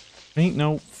 ain't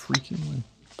no freaking way.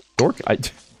 Dork,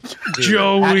 That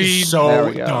Joey. is There so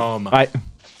we go. dumb. I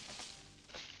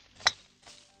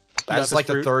That's this like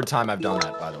the fruit. third time I've done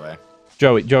that, by the way.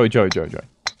 Joey.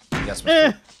 Yes,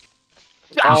 Eh.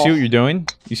 You see what you're doing?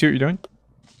 You see what you're doing?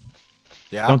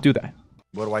 Yeah. Don't do that.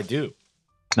 What do I do?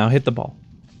 Now hit the ball.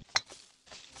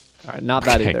 All right, not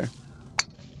that Okay. either.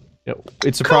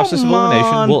 It's a process of Come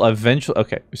elimination. on. We'll eventually.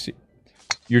 Okay, see.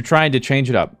 You're trying to change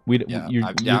it up. Yeah,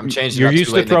 I'm changing it You're up too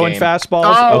used late to in the throwing game.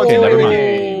 fastballs. Oh, okay, too never late in the mind.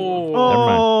 game.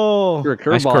 Oh. Threw a Nice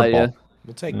curveball at curveball. you.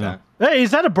 We'll take Yeah. that. Hey,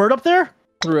 is that a bird up there?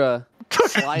 Threw a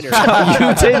slider.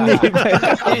 You didn't even.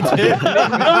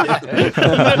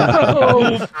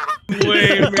 Oh,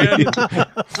 way, man.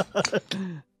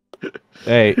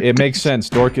 Hey, it makes sense.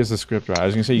 Dork is the scriptwriter. I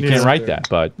was gonna say you can't Yeah. write that,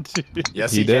 but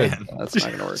Yes, He he did. can. That's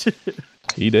not gonna work.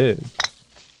 he did.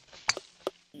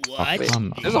 What?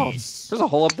 Come on. There's a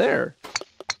hole up there.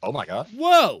 Oh my god.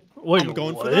 Whoa! Wait, I'm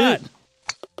going what? for that.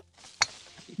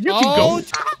 You can Oh,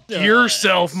 go.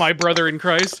 Yourself, my brother in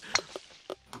Christ.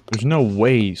 There's no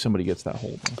way somebody gets that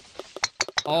hole. Man.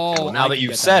 Oh, Well, now I that can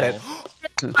you've get said that it. hole.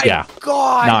 Yeah.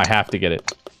 God. Now I have to get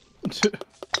it.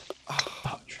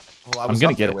 Well, I I'm was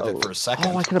gonna up get there it. with it for a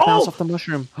second. Oh, I could have bounced off the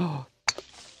mushroom.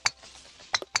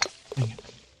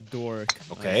 Dork.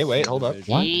 Okay, I wait, see hold the up.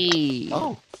 vision.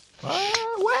 What?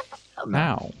 Oh. What?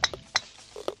 Now.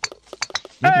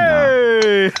 Maybe not.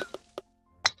 Hey,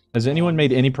 Has anyone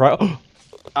made any pro?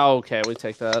 Oh, okay, we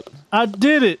take that. I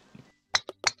did it.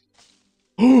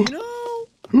 No.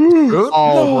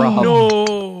 Oh, Rob.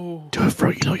 No. Do it,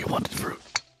 fruit. You know you wanted fruit.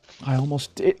 I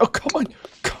almost did. Oh, come on.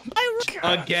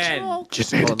 Again.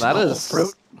 Just Well, that is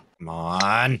fruit. Come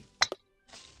on.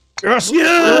 Yes. Come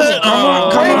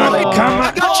on. I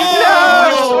got you.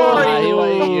 No. You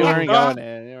weren't going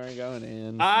in. You weren't going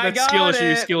in. I That's got skill it.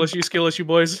 issue, skill issue,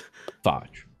 boys.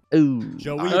 Fudge. Ooh.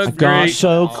 Joey. That's it's great.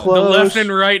 so The left and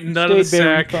right, none of the Stayed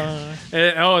very sack.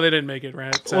 far. Oh, they didn't make it,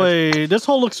 right? Sack. Wait, this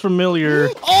hole looks familiar.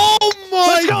 Oh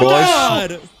my go,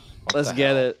 god! Let's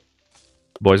get it.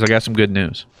 Boys, I got some good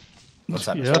news. What's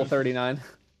that? Yeah. Hole 39.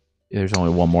 There's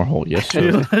only one more hole. Yes,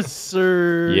 sir. Yes,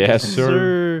 sir. Yes,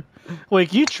 sir. Wait,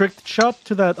 can you trick shot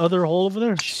to that other hole over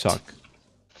there? Suck.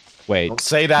 Wait. Don't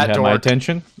say You that, have my dork.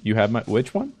 attention? You have my...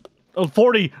 Which one? Oh,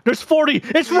 40. There's 40.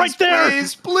 It's right there.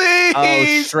 Please, please.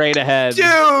 Oh, straight ahead.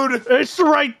 Dude. It's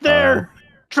right there.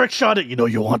 Trick shot it. You know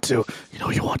you want to. You know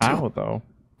you want to. How, though?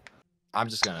 I'm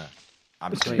just gonna.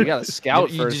 You gotta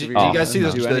scout first. Do if you you're guys see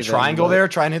gonna this, do the anything, triangle but- there?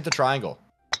 Try and hit the triangle.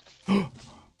 I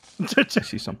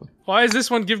see something. Why is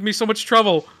this one giving me so much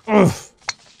trouble? Because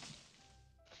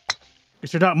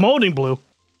you're not moaning, Blue.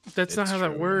 That's not It's how true,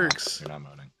 that works. You're not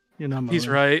moaning. You're not moaning. He's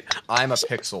right. I'm a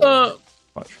pixel.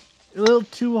 Watch. A little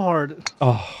too hard.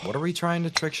 Oh, What are we trying to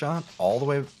trick shot? All the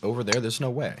way over there? There's no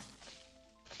way.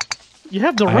 You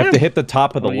have the I ramp. have to hit the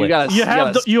top of the Well, you lip. gotta, You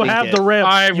have the sneak it. ramp.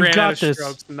 I you ran got out of this.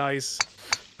 strokes. Nice.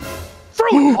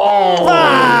 Fruit. Oh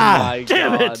my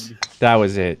damn God. it. That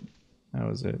was it. That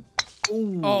was it.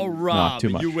 Oh, Rob, too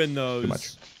much. you win those. Too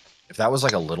much. If that was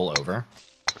like a little over.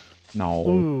 No.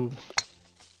 Ooh,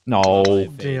 No.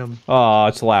 damn. Oh,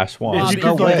 it's the last one. Rob, If if you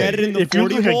you could, like- get it in the if you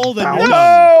 40 could hole, then bounce- you're No!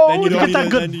 done. Then you You don't get need that to,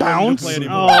 good then you don't need to bounce. play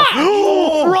anymore.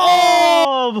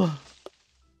 Oh, Rob!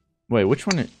 Wait, which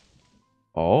one?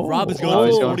 Oh. Rob is going Oh,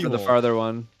 he's for going 40 for the hole. farther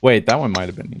one. Wait, that one might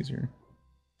have been easier.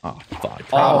 Oh, fuck.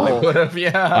 Probably Oh. would have,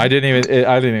 yeah. I didn't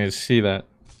even see that.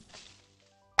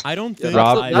 I don't think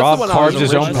Rob- I- Rob the one I carved was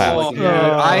his own originally path. looking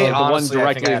at. I The one honestly,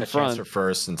 I think directly I had in a chance front. for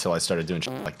first until I started doing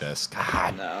shit like this.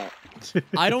 God. No.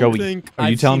 I don't Joey, think are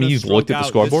you I've telling seen me us you've looked stroke at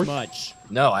the out this scoreboard? much.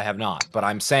 No, I have not. But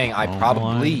I'm saying I Oh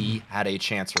probably had a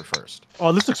chance for first.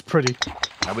 Oh, this looks pretty.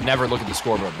 I would never look at the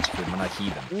scoreboard, Mr. Fruit. I'm not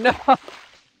heathen. No.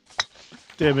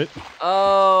 Damn it.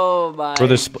 Oh my For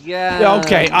the God.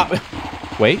 Okay.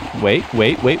 Wait.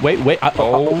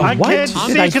 Oh, I what? can't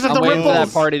see because of I'm the waiting for that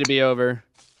ripples. party to be over.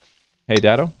 Hey,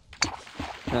 Dado.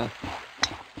 Huh.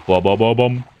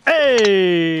 Bum.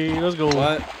 Hey, let's go.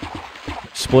 What?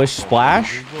 Splish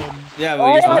splash. Yeah, Oh,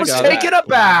 well, you're I was supposed to taking a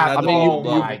bath. I mean, Oh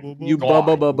my you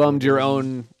God. bummed your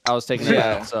own. I was taking it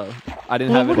Yeah. out, so I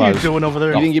didn't Well, have what it. are you doing over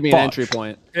there? You didn't give me an Fuck. entry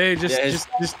point. Hey, Yeah,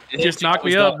 it's- just knock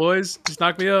me up, boys. Just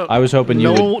knock me up. I was hoping you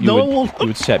No would, one- no one will- you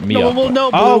would set me no up. one will know,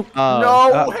 Oh, Blue.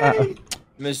 No way.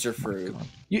 Mr. Fruit.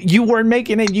 you weren't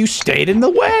making it. You stayed in the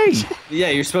way. Yeah,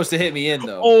 you're supposed to hit me in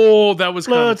though. Oh, that was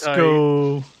kind of Let's tight.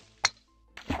 go.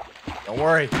 Don't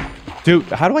worry. Dude,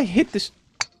 how do I hit this?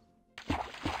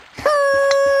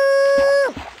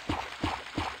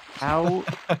 How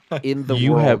in the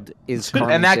You world have- is And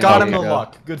Carmen that got him Okay. the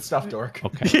luck. Good stuff, Dork.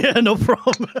 Okay. Yeah, no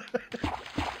problem.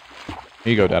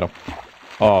 Here you go, Dado.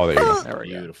 Oh, there you go. There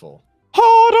we go. Beautiful.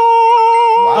 Hold on.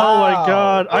 Oh my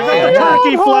God. I got Wow. the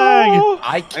turkey flag.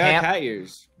 I I got can't. cat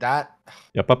ears. That.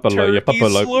 Yeah, papalo, yeah,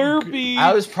 papalo. Slurpee.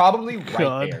 I was probably right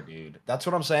God. there, dude. That's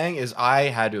what I'm saying. Is I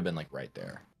had to have been like right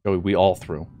there. Joey, we all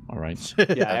threw. All right.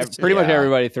 Yeah, pretty much Yeah.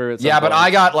 everybody threw it. Yeah, but I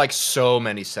got like so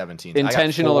many 17s.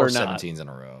 Intentional I or got four not. 17s in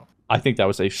a row. I think that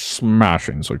was a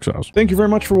smashing success. Thank you very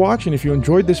much for watching. If you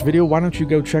enjoyed this video, why don't you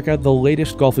go check out the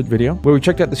latest Golf It video, where we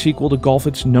checked out the sequel to Golf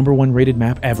It's #1 rated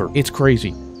map ever. It's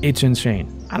crazy. It's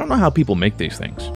insane. I don't know how people make these things.